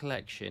classic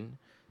collection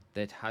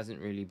that hasn't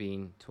really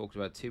been talked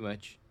about too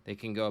much. They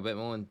can go a bit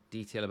more in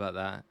detail about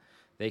that.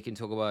 They can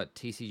talk about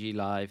TCG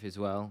Live as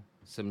well,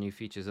 some new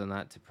features on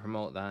that to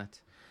promote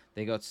that.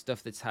 They got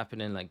stuff that's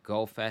happening like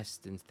Golf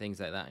Fest and things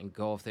like that. And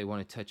Golf, they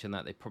want to touch on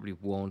that. They probably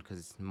won't because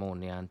it's more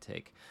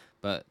Niantic.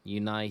 But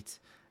Unite,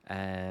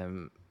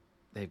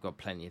 they've got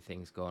plenty of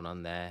things going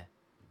on there.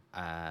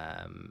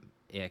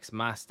 EX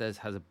Masters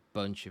has a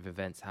bunch of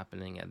events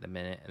happening at the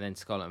minute. And then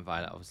Scarlet and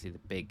Violet, obviously the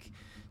big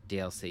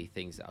DLC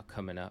things that are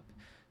coming up.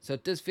 So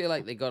it does feel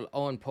like they got,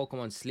 and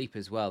Pokemon Sleep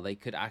as well. They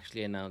could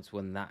actually announce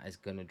when that is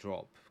going to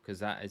drop because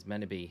that is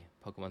meant to be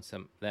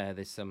Pokemon there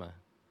this summer.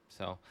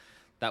 So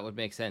that would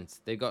make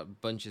sense. They've got a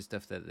bunch of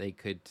stuff that they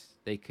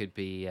could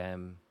be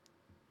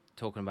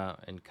talking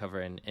about and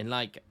covering in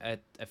like a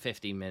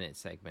 15-minute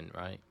segment,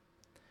 right?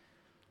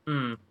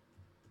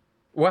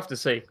 We'll have to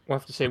see.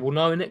 We'll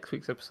know in next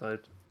week's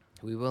episode.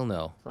 We will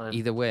know. Fine.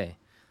 Either way.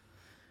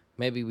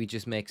 Maybe we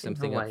just make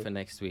something up for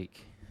next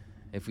week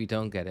if we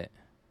don't get it.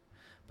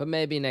 But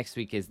maybe next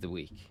week is the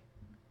week.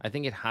 I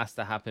think it has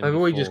to happen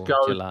before we just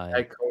go July.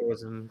 Take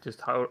calls and just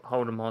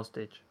hold them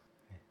hostage.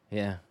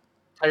 Yeah.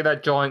 Take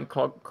that giant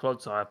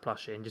Clodsire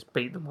plushie and just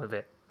beat them with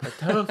it. Like,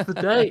 tell us the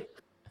date.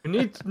 We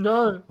need to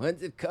know.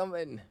 When's it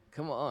coming?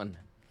 Come on.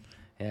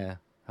 Yeah,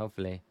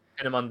 hopefully.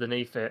 Get them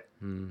underneath it.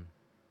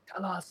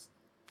 Tell us.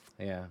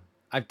 Yeah.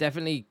 I've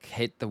definitely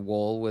hit the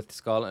wall with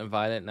Scarlet and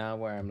Violet now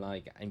where I'm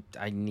like,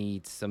 I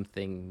need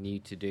something new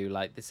to do.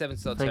 Like the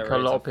 7-star Terrorists. I think a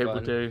lot of people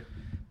do.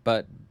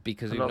 But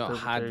because we've not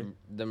had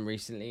them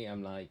recently,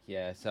 I'm like,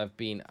 yeah. So I've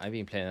been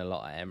playing a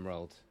lot of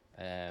Emerald,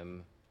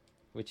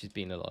 which has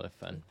been a lot of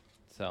fun.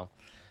 So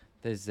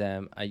there's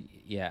I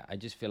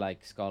just feel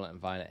like Scarlet and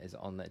Violet is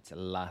on its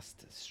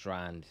last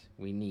strand.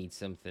 We need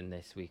something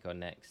this week or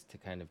next to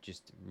kind of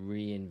just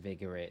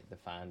reinvigorate the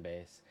fan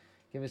base.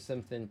 Give us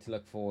something to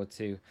look forward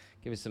to.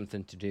 Give us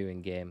something to do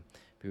in game.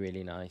 Be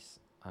really nice.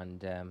 And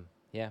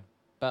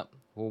but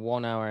we're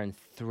 1 hour and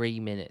 3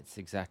 minutes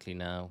exactly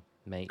now,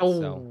 mate.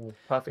 So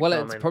perfect. Well,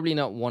 it's probably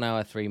not 1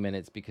 hour 3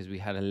 minutes because we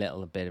had a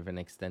little bit of an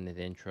extended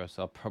intro,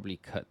 so I'll probably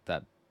cut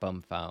that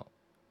bump out.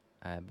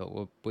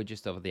 But we're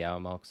just over the hour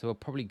mark, so we're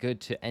probably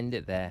good to end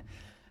it there.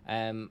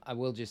 I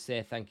will just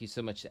say thank you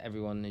so much to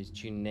everyone who's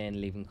tuning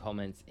in, leaving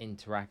comments,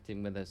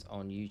 interacting with us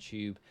on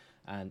YouTube,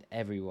 and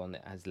everyone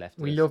that has left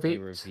us a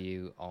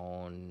review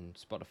on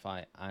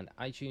Spotify and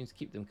iTunes.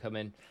 Keep them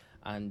coming.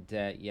 And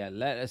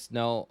let us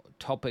know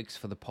topics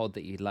for the pod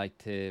that you'd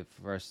like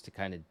for us to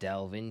kind of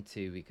delve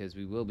into, because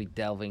we will be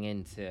delving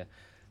into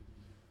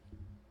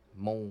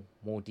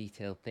more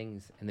detailed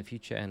things in the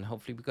future, and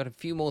hopefully we've got a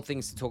few more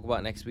things to talk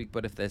about next week.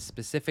 But if there's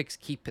specifics,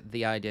 keep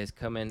the ideas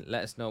coming.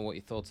 Let us know what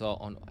your thoughts are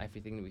on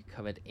everything that we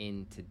covered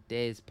in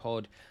today's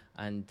pod,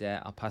 and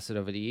I'll pass it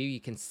over to you.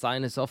 You can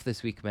sign us off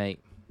this week, mate.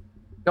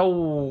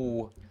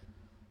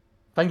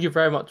 Thank you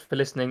very much for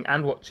listening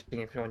and watching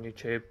if you're on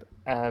YouTube.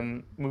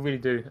 We really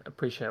do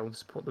appreciate all the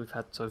support that we've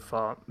had so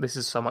far. This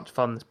is so much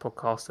fun, this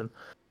podcast, and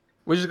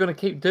we're just going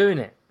to keep doing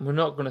it. We're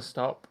not going to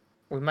stop.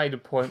 We made a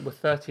point. We're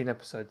 13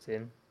 episodes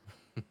in.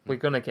 We're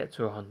going to get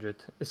to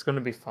 100. It's going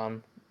to be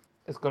fun.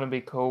 It's going to be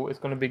cool. It's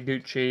going to be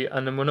Gucci.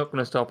 And then we're not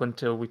going to stop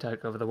until we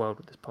take over the world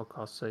with this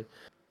podcast. So,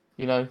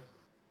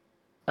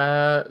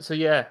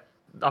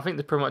 I think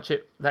that's pretty much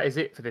it. That is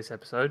it for this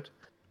episode.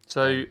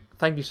 So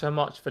thank you so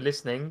much for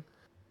listening.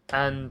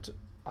 And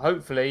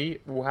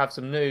hopefully we'll have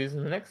some news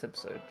in the next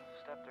episode.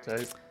 So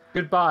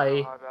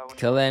goodbye.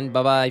 Till then,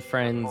 bye-bye,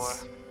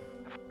 friends.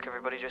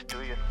 Everybody just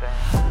do your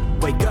thing.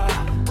 Wake up.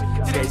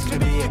 Today's going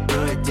to be a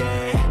good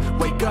day.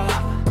 Wake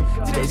up.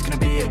 Today's gonna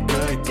be a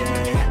good day.